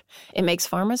toxic. It makes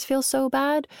farmers feel so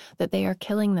bad that they are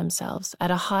killing themselves at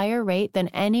a higher rate than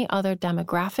any other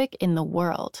demographic in the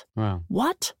world. Wow.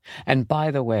 What? And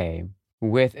by the way,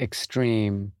 with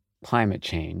extreme climate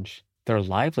change, their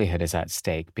livelihood is at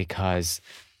stake because,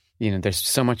 there's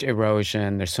so much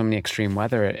erosion, there's so many extreme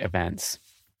weather events.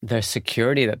 The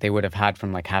security that they would have had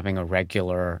from having a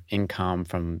regular income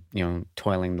from,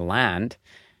 toiling the land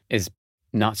is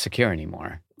not secure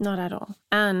anymore. Not at all.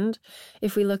 And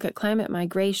if we look at climate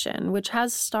migration, which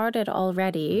has started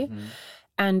already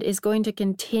and is going to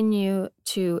continue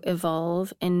to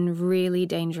evolve in really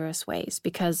dangerous ways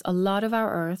because a lot of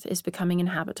our Earth is becoming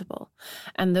inhabitable.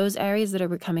 And those areas that are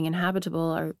becoming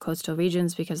inhabitable are coastal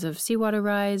regions because of seawater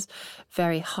rise,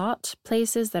 very hot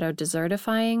places that are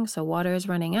desertifying, so water is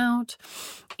running out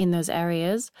in those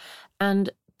areas. And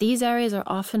these areas are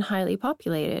often highly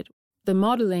populated. The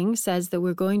modeling says that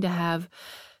we're going to have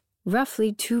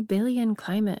roughly 2 billion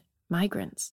climate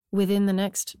migrants within the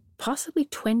next possibly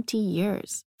 20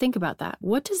 years. Think about that.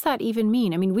 What does that even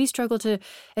mean? I mean, we struggle to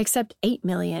accept 8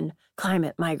 million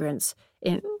climate migrants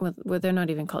well, they're not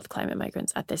even called climate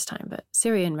migrants at this time, but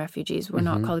Syrian refugees were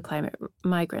not called climate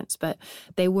migrants, but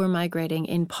they were migrating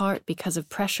in part because of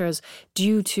pressures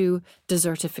due to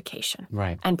desertification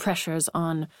and pressures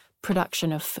on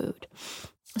production of food.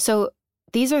 So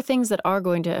these are things that are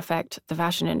going to affect the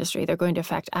fashion industry. They're going to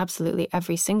affect absolutely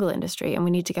every single industry. And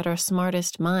we need to get our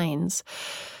smartest minds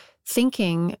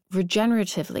thinking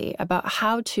regeneratively about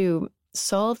how to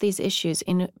solve these issues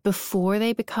before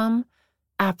they become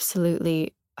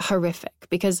absolutely horrific.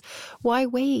 Because why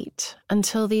wait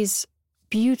until these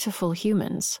beautiful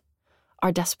humans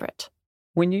are desperate?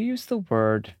 When you use the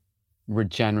word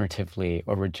regeneratively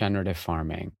or regenerative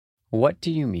farming, what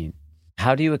do you mean?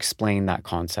 How do you explain that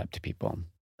concept to people?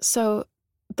 So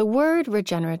the word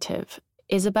regenerative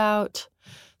is about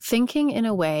thinking in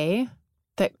a way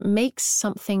that makes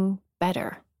something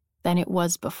better than it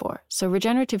was before. So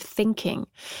regenerative thinking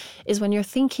is when you're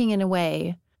thinking in a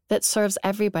way that serves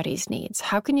everybody's needs.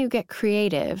 How can you get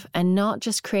creative and not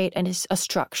just create a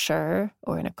structure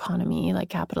or an economy like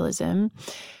capitalism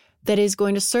that is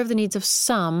going to serve the needs of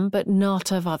some but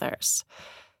not of others?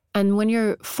 And when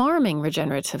you're farming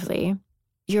regeneratively,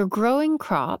 you're growing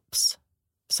crops,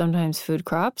 sometimes food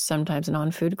crops, sometimes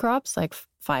non-food crops like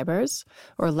fibers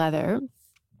or leather,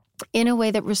 in a way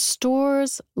that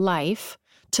restores life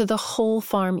to the whole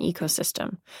farm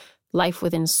ecosystem, life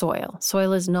within soil.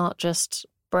 Soil is not just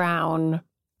brown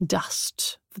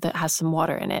dust that has some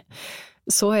water in it.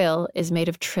 Soil is made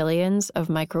of trillions of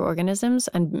microorganisms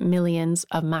and millions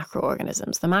of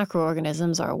macroorganisms. The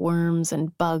macroorganisms are worms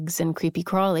and bugs and creepy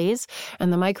crawlies,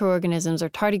 and the microorganisms are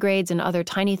tardigrades and other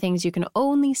tiny things you can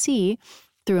only see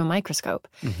through a microscope.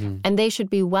 Mm-hmm. And they should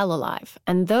be well alive.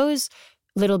 And those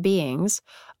little beings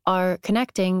are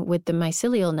connecting with the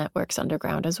mycelial networks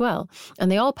underground as well.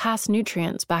 And they all pass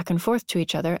nutrients back and forth to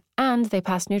each other, and they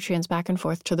pass nutrients back and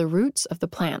forth to the roots of the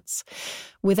plants.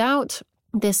 Without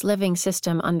this living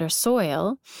system under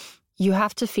soil, you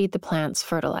have to feed the plants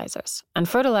fertilizers. And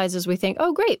fertilizers, we think,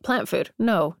 oh, great, plant food.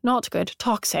 No, not good.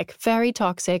 Toxic, very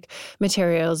toxic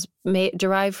materials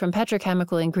derived from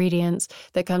petrochemical ingredients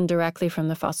that come directly from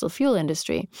the fossil fuel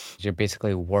industry. You're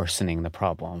basically worsening the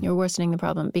problem. You're worsening the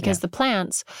problem because the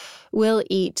plants will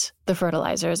eat the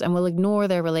fertilizers and will ignore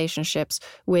their relationships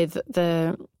with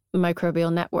the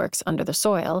microbial networks under the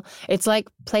soil. It's like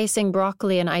placing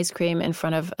broccoli and ice cream in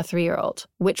front of a 3-year-old.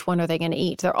 Which one are they going to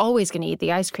eat? They're always going to eat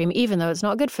the ice cream, even though it's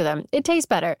not good for them. It tastes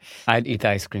better. I'd eat the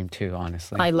ice cream too,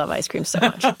 honestly. I love ice cream so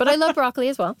much. But I love broccoli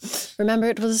as well. Remember,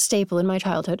 it was a staple in my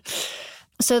childhood.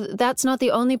 So that's not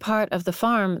the only part of the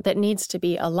farm that needs to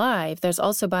be alive. There's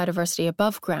also biodiversity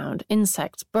above ground,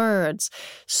 insects, birds.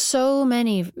 So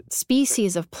many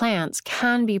species of plants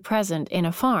can be present in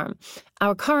a farm.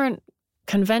 Our current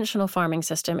conventional farming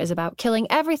system is about killing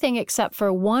everything except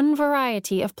for one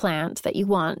variety of plant that you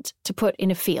want to put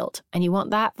in a field, and you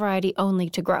want that variety only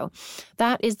to grow.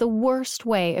 That is the worst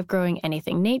way of growing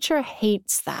anything. Nature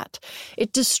hates that.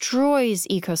 It destroys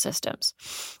ecosystems.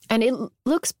 And it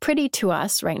looks pretty to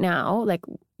us right now. Like,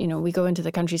 you know, we go into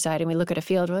the countryside and we look at a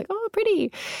field, we're like, oh,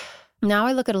 pretty. Now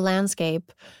I look at a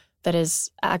landscape that is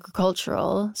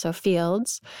agricultural, so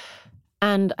fields,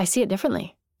 and I see it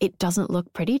differently. It doesn't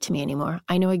look pretty to me anymore.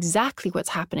 I know exactly what's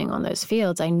happening on those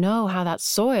fields. I know how that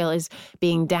soil is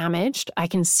being damaged. I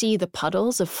can see the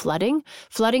puddles of flooding.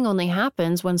 Flooding only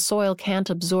happens when soil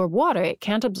can't absorb water. It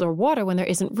can't absorb water when there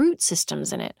isn't root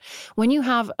systems in it. When you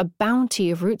have a bounty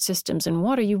of root systems in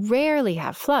water, you rarely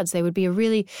have floods. They would be a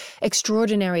really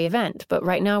extraordinary event. But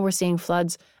right now we're seeing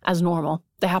floods as normal.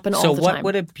 They happen all the time. So what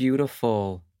would a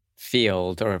beautiful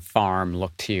field or farm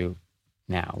look to you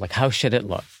now? Like, how should it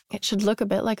look? It should look a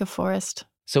bit like a forest.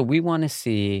 So we want to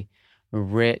see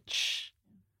rich,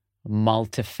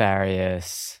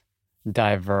 multifarious,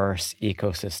 diverse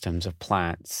ecosystems of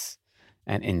plants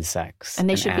and insects. And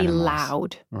they should animals. be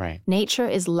loud. Right. Nature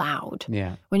is loud.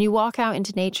 Yeah. When you walk out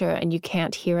into nature and you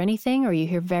can't hear anything or you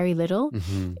hear very little,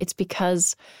 it's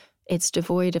because it's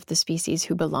devoid of the species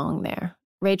who belong there.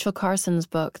 Rachel Carson's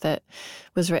book that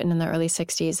was written in the early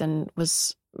 60s and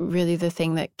was really the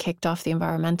thing that kicked off the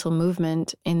environmental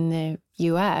movement in the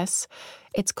US,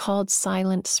 it's called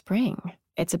Silent Spring.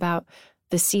 It's about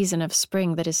the season of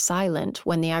spring that is silent.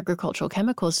 When the agricultural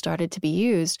chemicals started to be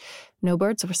used, no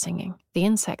birds were singing. The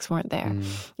insects weren't there.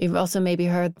 You've also maybe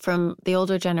heard from the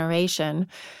older generation,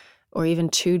 or even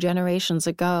 2 generations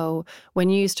ago, when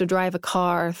you used to drive a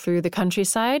car through the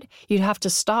countryside, you'd have to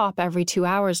stop every 2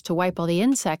 hours to wipe all the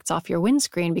insects off your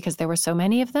windscreen because there were so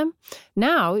many of them.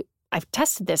 Now, I've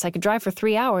tested this. I could drive for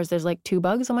 3 hours. There's like 2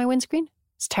 bugs on my windscreen.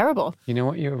 It's terrible. You know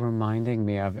what you're reminding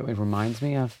me of? It reminds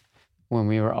me of when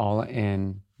we were all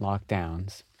in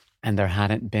lockdowns and there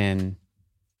hadn't been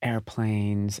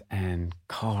airplanes and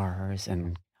cars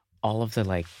and all of the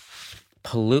like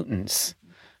pollutants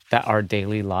that our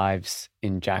daily lives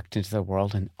inject into the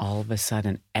world. And all of a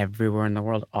sudden, everywhere in the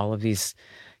world, all of these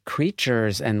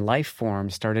creatures and life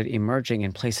forms started emerging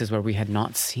in places where we had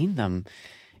not seen them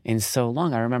in so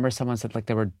long. I remember someone said like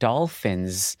there were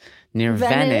dolphins near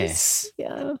Venice.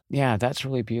 Yeah, that's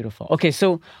really beautiful. Okay,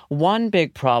 so one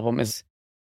big problem is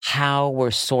how we're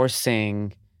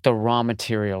sourcing the raw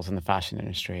materials in the fashion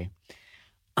industry.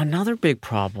 Another big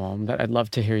problem that I'd love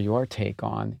to hear your take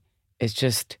on is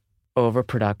just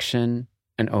overproduction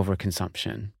and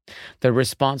overconsumption. The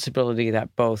responsibility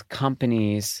that both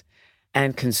companies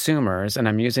and consumers, and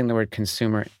I'm using the word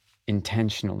consumer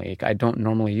intentionally. I don't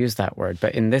normally use that word,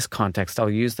 but in this context, I'll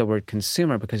use the word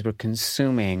consumer because we're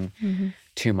consuming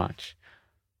too much.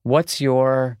 What's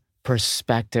your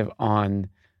perspective on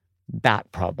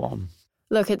that problem?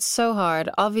 Look, it's so hard.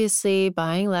 Obviously,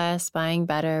 buying less, buying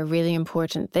better, really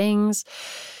important things.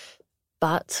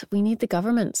 But we need the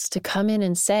governments to come in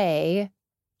and say,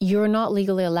 you're not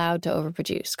legally allowed to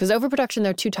overproduce. Because overproduction, there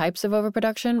are two types of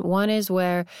overproduction. One is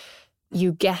where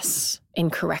you guess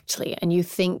incorrectly and you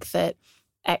think that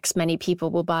X many people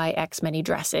will buy X many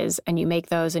dresses and you make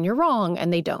those and you're wrong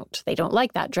and they don't. They don't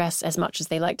like that dress as much as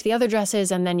they liked the other dresses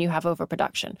and then you have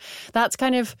overproduction. That's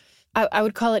kind of, I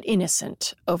would call it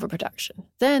innocent overproduction.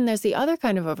 Then there's the other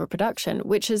kind of overproduction,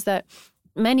 which is that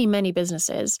many, many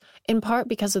businesses, in part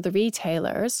because of the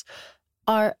retailers,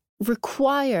 are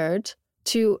required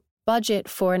to budget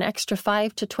for an extra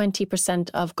 5 to 20%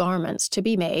 of garments to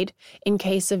be made in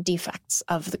case of defects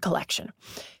of the collection.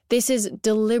 This is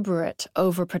deliberate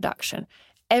overproduction.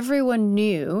 Everyone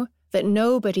knew that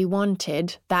nobody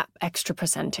wanted that extra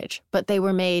percentage, but they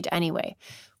were made anyway.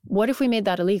 What if we made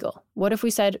that illegal? What if we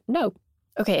said, no,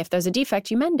 okay, if there's a defect,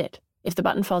 you mend it. If the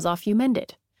button falls off, you mend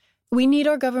it. We need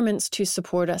our governments to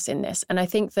support us in this. And I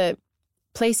think that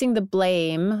placing the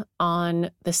blame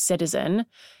on the citizen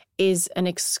is an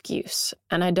excuse,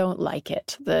 and I don't like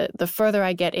it. The further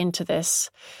I get into this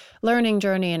learning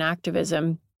journey and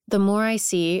activism, the more I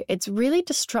see it's really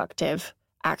destructive,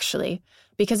 actually,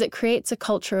 because it creates a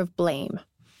culture of blame.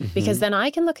 Because then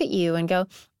I can look at you and go,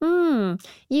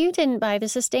 you didn't buy the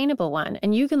sustainable one.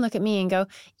 And you can look at me and go,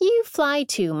 you fly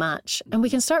too much. And we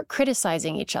can start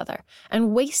criticizing each other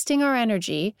and wasting our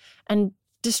energy and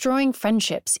destroying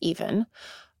friendships even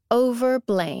over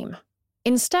blame.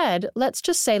 Instead, let's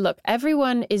just say, look,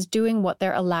 everyone is doing what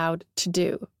they're allowed to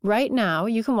do. Right now,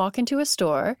 you can walk into a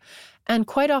store and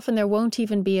quite often there won't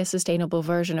even be a sustainable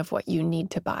version of what you need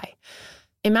to buy.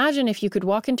 Imagine if you could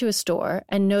walk into a store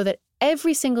and know that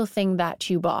every single thing that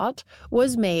you bought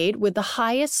was made with the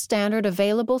highest standard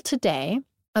available today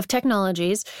of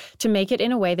technologies to make it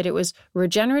in a way that it was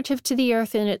regenerative to the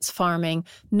earth in its farming,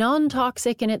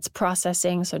 non-toxic in its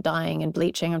processing, so dyeing and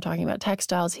bleaching, I'm talking about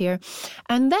textiles here.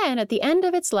 And then at the end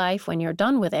of its life, when you're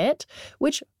done with it,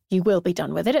 which you will be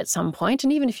done with it at some point,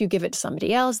 and even if you give it to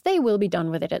somebody else, they will be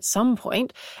done with it at some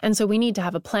point. And so we need to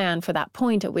have a plan for that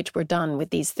point at which we're done with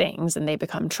these things and they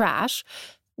become trash.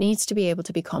 Needs to be able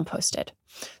to be composted.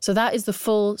 So that is the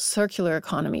full circular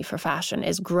economy for fashion,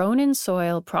 is grown in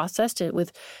soil, processed it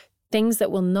with things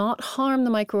that will not harm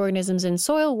the microorganisms in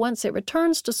soil once it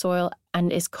returns to soil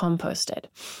and is composted.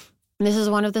 And this is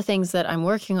one of the things that I'm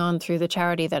working on through the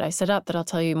charity that I set up that I'll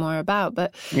tell you more about.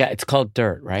 But yeah, it's called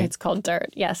Dirt, right? It's called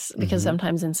Dirt, yes, because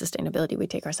sometimes in sustainability we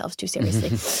take ourselves too seriously.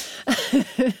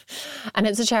 And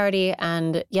it's a charity,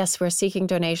 and yes, we're seeking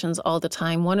donations all the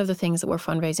time. One of the things that we're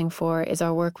fundraising for is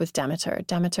our work with Demeter.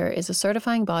 Demeter is a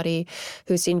certifying body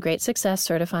who's seen great success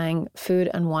certifying food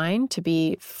and wine to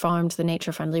be farmed the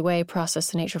nature-friendly way,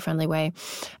 processed the nature-friendly way,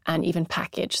 and even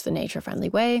packaged the nature-friendly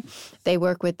way. They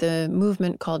work with the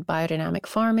movement called biodynamic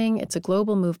farming. It's a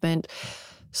global movement.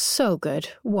 So good.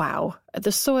 Wow.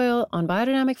 The soil on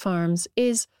biodynamic farms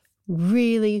is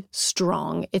really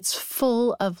strong. It's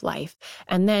full of life.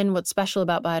 And then what's special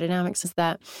about biodynamics is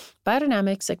that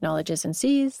biodynamics acknowledges and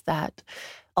sees that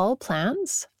all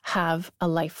plants have a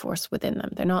life force within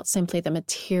them. They're not simply the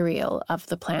material of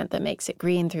the plant that makes it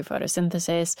green through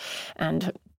photosynthesis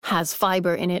and has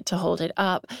fiber in it to hold it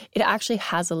up. It actually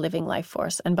has a living life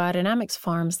force. And biodynamics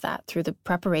farms that through the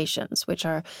preparations, which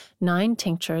are 9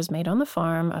 tinctures made on the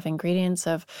farm of ingredients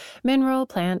of mineral,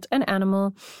 plant, and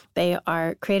animal. They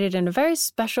are created in a very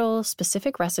special,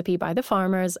 specific recipe by the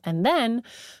farmers. And then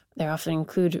they often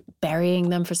include burying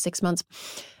them for 6 months.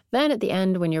 Then at the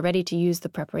end, when you're ready to use the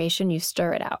preparation, you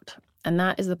stir it out. And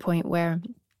that is the point where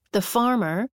the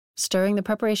farmer, stirring the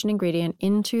preparation ingredient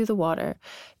into the water,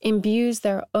 imbues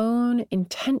their own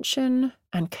intention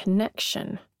and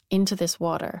connection into this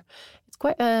water. It's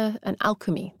quite an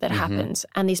alchemy that happens.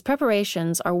 And these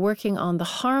preparations are working on the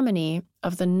harmony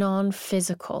of the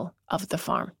non-physical of the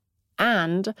farm.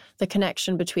 and the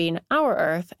connection between our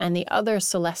Earth and the other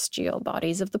celestial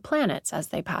bodies of the planets as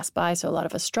they pass by. So a lot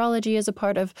of astrology is a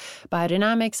part of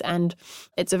biodynamics, and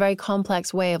it's a very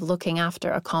complex way of looking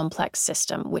after a complex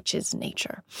system, which is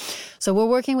nature. So we're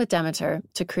working with Demeter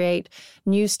to create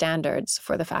new standards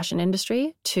for the fashion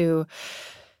industry to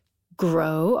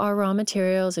grow our raw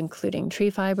materials, including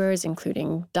tree fibers,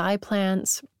 including dye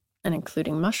plants, and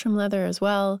including mushroom leather as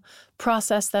well,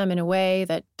 process them in a way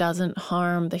that doesn't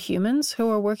harm the humans who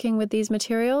are working with these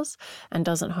materials and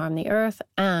doesn't harm the earth.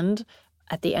 And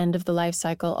at the end of the life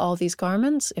cycle, all these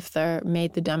garments, if they're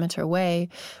made the Demeter way,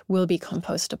 will be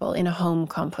compostable in a home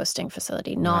composting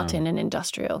facility, not in an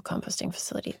industrial composting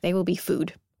facility. They will be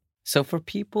food. So for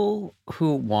people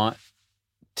who want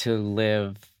to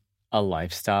live a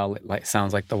lifestyle, like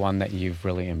sounds like the one that you've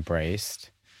really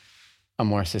embraced, a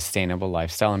more sustainable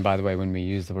lifestyle. And by the way, when we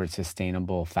use the word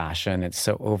sustainable fashion, it's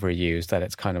so overused that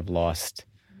it's kind of lost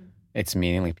its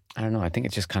meaning. I don't know. I think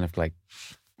it just kind of like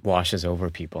washes over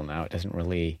people now. It doesn't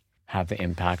really have the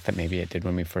impact that maybe it did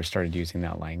when we first started using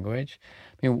that language.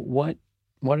 I mean, what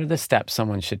are the steps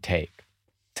someone should take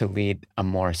to lead a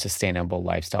more sustainable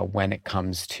lifestyle when it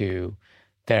comes to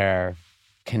their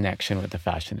connection with the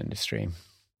fashion industry?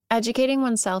 Educating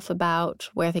oneself about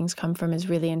where things come from is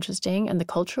really interesting, and the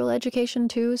cultural education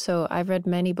too. So I've read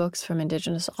many books from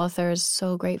Indigenous authors.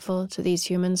 So grateful to these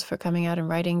humans for coming out and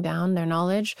writing down their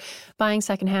knowledge. Buying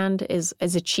secondhand is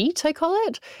a cheat, I call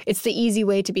it. It's the easy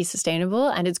way to be sustainable,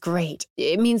 and it's great.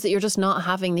 It means that you're just not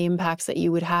having the impacts that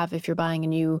you would have if you're buying a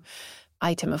new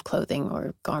item of clothing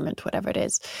or garment, whatever it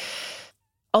is.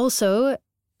 Also,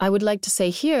 I would like to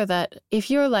say here that if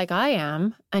you're like I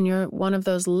am, and you're one of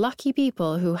those lucky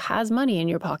people who has money in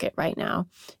your pocket right now,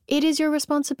 it is your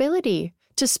responsibility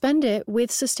to spend it with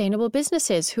sustainable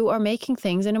businesses who are making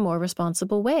things in a more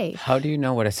responsible way. How do you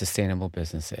know what a sustainable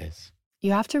business is?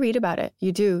 You have to read about it.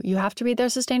 You do. You have to read their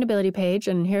sustainability page,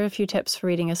 and here are a few tips for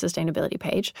reading a sustainability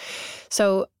page.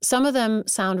 So some of them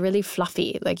sound really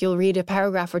fluffy, like you'll read a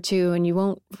paragraph or two and you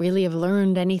won't really have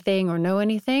learned anything or know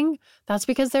anything. That's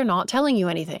because they're not telling you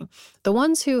anything. The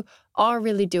ones who are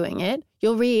really doing it,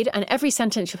 you'll read, and every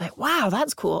sentence you're like, wow,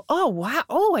 that's cool. Oh, wow.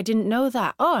 Oh, I didn't know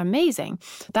that. Oh, amazing.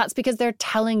 That's because they're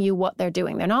telling you what they're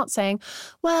doing. They're not saying,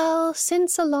 well,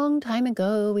 since a long time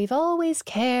ago, we've always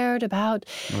cared about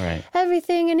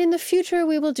everything, and in the future,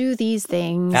 we will do these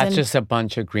things. That's just a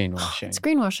bunch of greenwashing. It's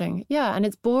greenwashing. Yeah, and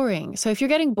it's boring. So if you're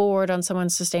getting bored on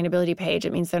someone's sustainability page,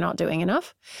 it means they're not doing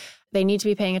enough. They need to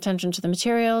be paying attention to the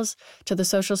materials, to the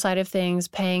social side of things,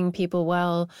 paying people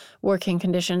well, working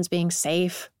conditions, being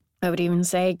safe. I would even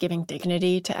say giving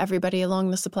dignity to everybody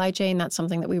along the supply chain. That's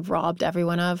something that we've robbed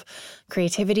everyone of.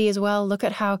 Creativity as well. Look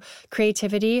at how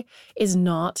creativity is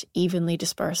not evenly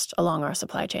dispersed along our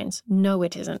supply chains. No,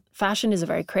 it isn't. Fashion is a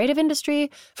very creative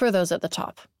industry for those at the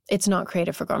top. It's not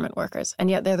creative for garment workers, and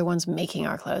yet they're the ones making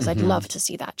our clothes. I'd love to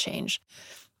see that change.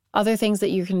 Other things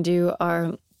that you can do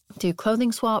are do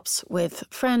clothing swaps with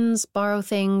friends, borrow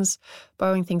things.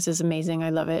 Borrowing things is amazing. I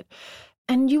love it.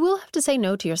 And you will have to say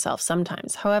no to yourself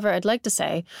sometimes. However, I'd like to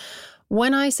say,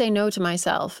 when I say no to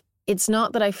myself, it's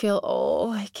not that I feel,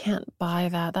 oh, I can't buy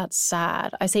that. That's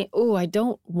sad. I say, oh, I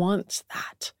don't want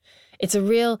that. It's a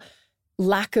real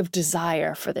lack of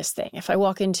desire for this thing. If I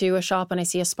walk into a shop and I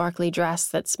see a sparkly dress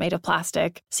that's made of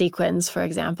plastic, sequins, for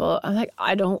example, I'm like,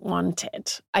 I don't want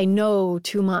it. I know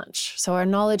too much. So our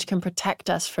knowledge can protect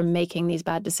us from making these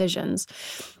bad decisions.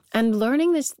 And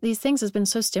learning these things has been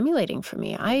so stimulating for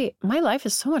me. My life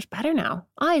is so much better now.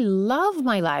 I love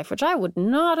my life, which I would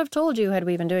not have told you had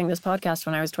we been doing this podcast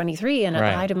when I was 23 and at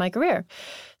the height of my career.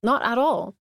 Not at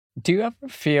all. Do you ever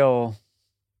feel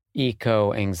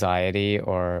eco-anxiety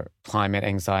or climate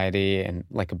anxiety and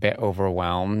like a bit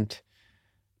overwhelmed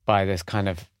by this kind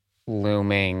of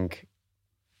looming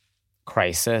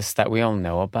crisis that we all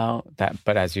know about?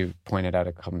 But as you pointed out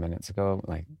a couple minutes ago,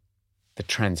 like the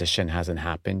transition hasn't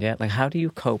happened yet. Like, how do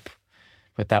you cope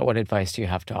with that? What advice do you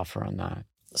have to offer on that?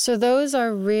 So those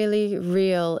are really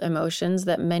real emotions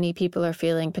that many people are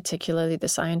feeling, particularly the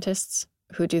scientists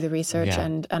who do the research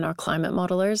and our climate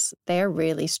modelers. They're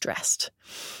really stressed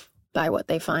by what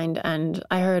they find. And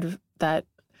I heard that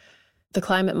the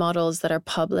climate models that are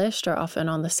published are often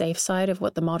on the safe side of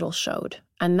what the model showed.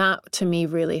 And that, to me,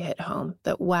 really hit home,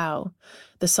 that, wow,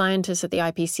 the scientists at the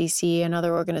IPCC and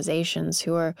other organizations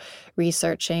who are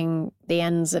researching the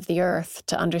ends of the earth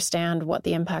to understand what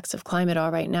the impacts of climate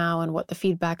are right now and what the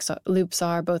feedback loops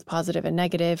are, both positive and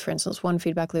negative. For instance, one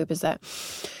feedback loop is that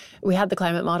we had the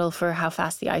climate model for how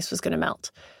fast the ice was going to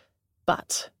melt.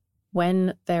 But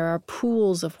when there are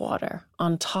pools of water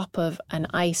on top of an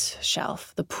ice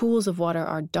shelf, the pools of water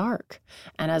are dark.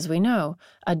 And as we know,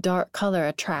 a dark color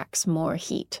attracts more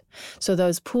heat. So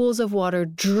those pools of water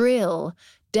drill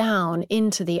down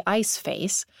into the ice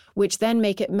face, which then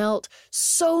make it melt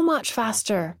so much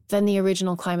faster than the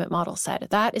original climate model said.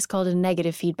 That is called a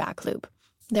negative feedback loop.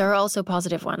 There are also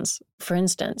positive ones. For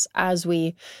instance, as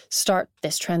we start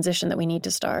this transition that we need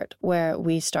to start, where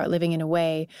we start living in a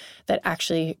way that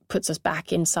actually puts us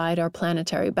back inside our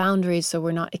planetary boundaries, so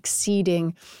we're not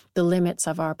exceeding the limits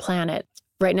of our planet.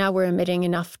 Right now, we're emitting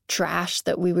enough trash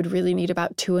that we would really need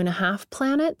about 2.5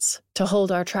 planets to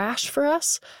hold our trash for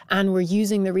us. And we're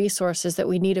using the resources that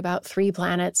we need about 3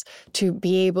 planets to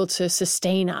be able to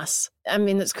sustain us. I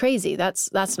mean, that's crazy.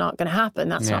 That's not going to happen.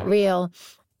 That's not real.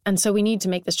 And so we need to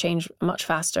make this change much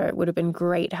faster. It would have been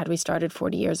great had we started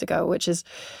 40 years ago, which is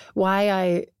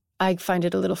why I find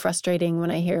it a little frustrating when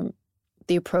I hear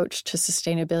the approach to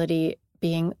sustainability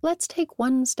being, let's take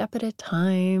one step at a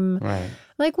time. Right.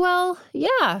 Like, well,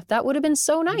 yeah, that would have been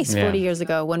so nice 40 years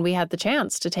ago when we had the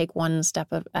chance to take one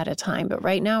step at a time. But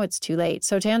right now it's too late.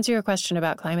 So to answer your question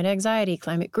about climate anxiety,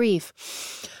 climate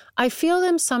grief, I feel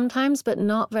them sometimes, but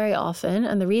not very often.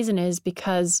 And the reason is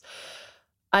because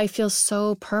I feel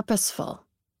so purposeful.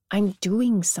 I'm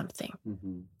doing something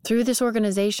through this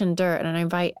organization, DIRT, and I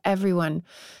invite everyone,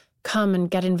 come and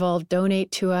get involved,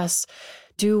 donate to us,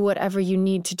 do whatever you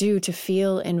need to do to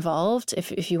feel involved.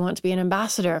 If you want to be an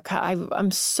ambassador,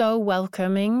 I'm so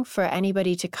welcoming for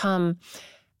anybody to come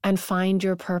and find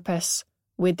your purpose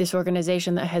with this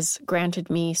organization that has granted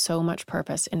me so much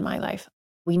purpose in my life.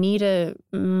 We need a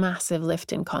massive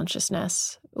lift in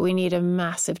consciousness. We need a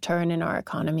massive turn in our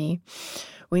economy.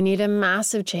 We need a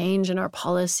massive change in our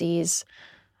policies.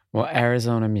 Well,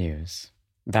 Arizona Muse,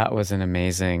 that was an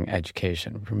amazing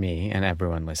education for me and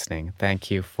everyone listening. Thank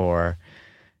you for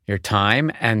your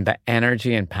time and the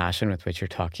energy and passion with which you're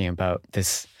talking about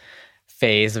this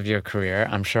phase of your career.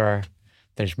 I'm sure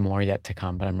there's more yet to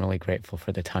come, but I'm really grateful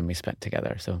for the time we spent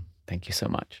together. So thank you so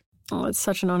much. Oh, it's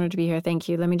such an honor to be here. Thank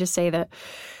you. Let me just say that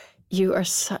you are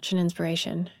such an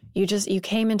inspiration. You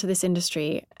came into this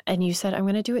industry and you said, I'm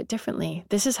going to do it differently.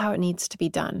 This is how it needs to be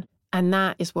done. And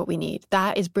that is what we need.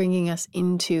 That is bringing us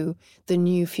into the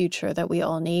new future that we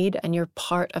all need. And you're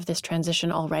part of this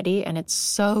transition already. And it's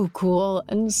so cool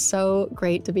and so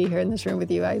great to be here in this room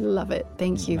with you. I love it.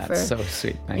 Thank you for so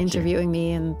sweet. interviewing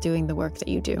me and doing the work that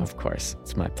you do. Of course.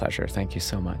 It's my pleasure. Thank you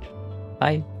so much.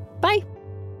 Bye. Bye.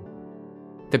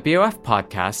 The BOF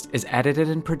podcast is edited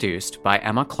and produced by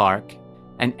Emma Clark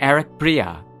and Eric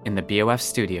Bria in the BOF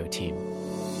studio team.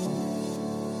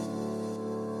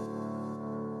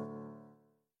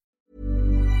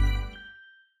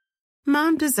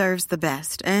 Mom deserves the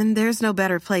best, and there's no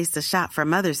better place to shop for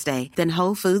Mother's Day than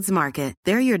Whole Foods Market.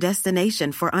 They're your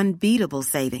destination for unbeatable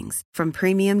savings, from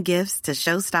premium gifts to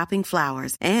show-stopping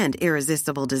flowers and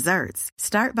irresistible desserts.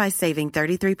 Start by saving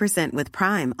 33% with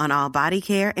Prime on all body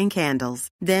care and candles.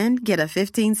 Then get a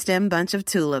 15-stem bunch of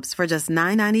tulips for just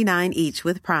 $9.99 each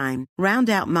with Prime. Round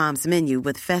out Mom's menu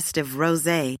with festive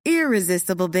rosé,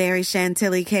 irresistible berry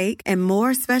chantilly cake, and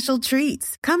more special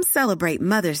treats. Come celebrate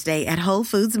Mother's Day at Whole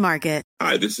Foods Market.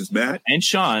 Hi, this is Matt and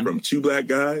Sean from Two Black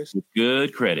Guys with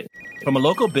good credit. From a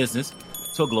local business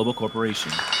to a global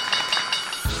corporation.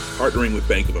 Partnering with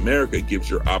Bank of America gives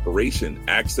your operation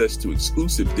access to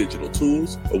exclusive digital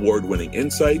tools, award-winning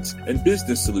insights, and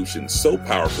business solutions so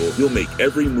powerful you'll make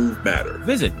every move matter.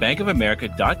 Visit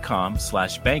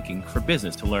bankofamerica.com/banking for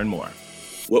business to learn more.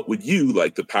 What would you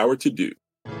like the power to do?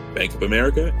 Bank of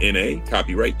America, N.A.,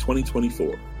 copyright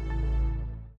 2024.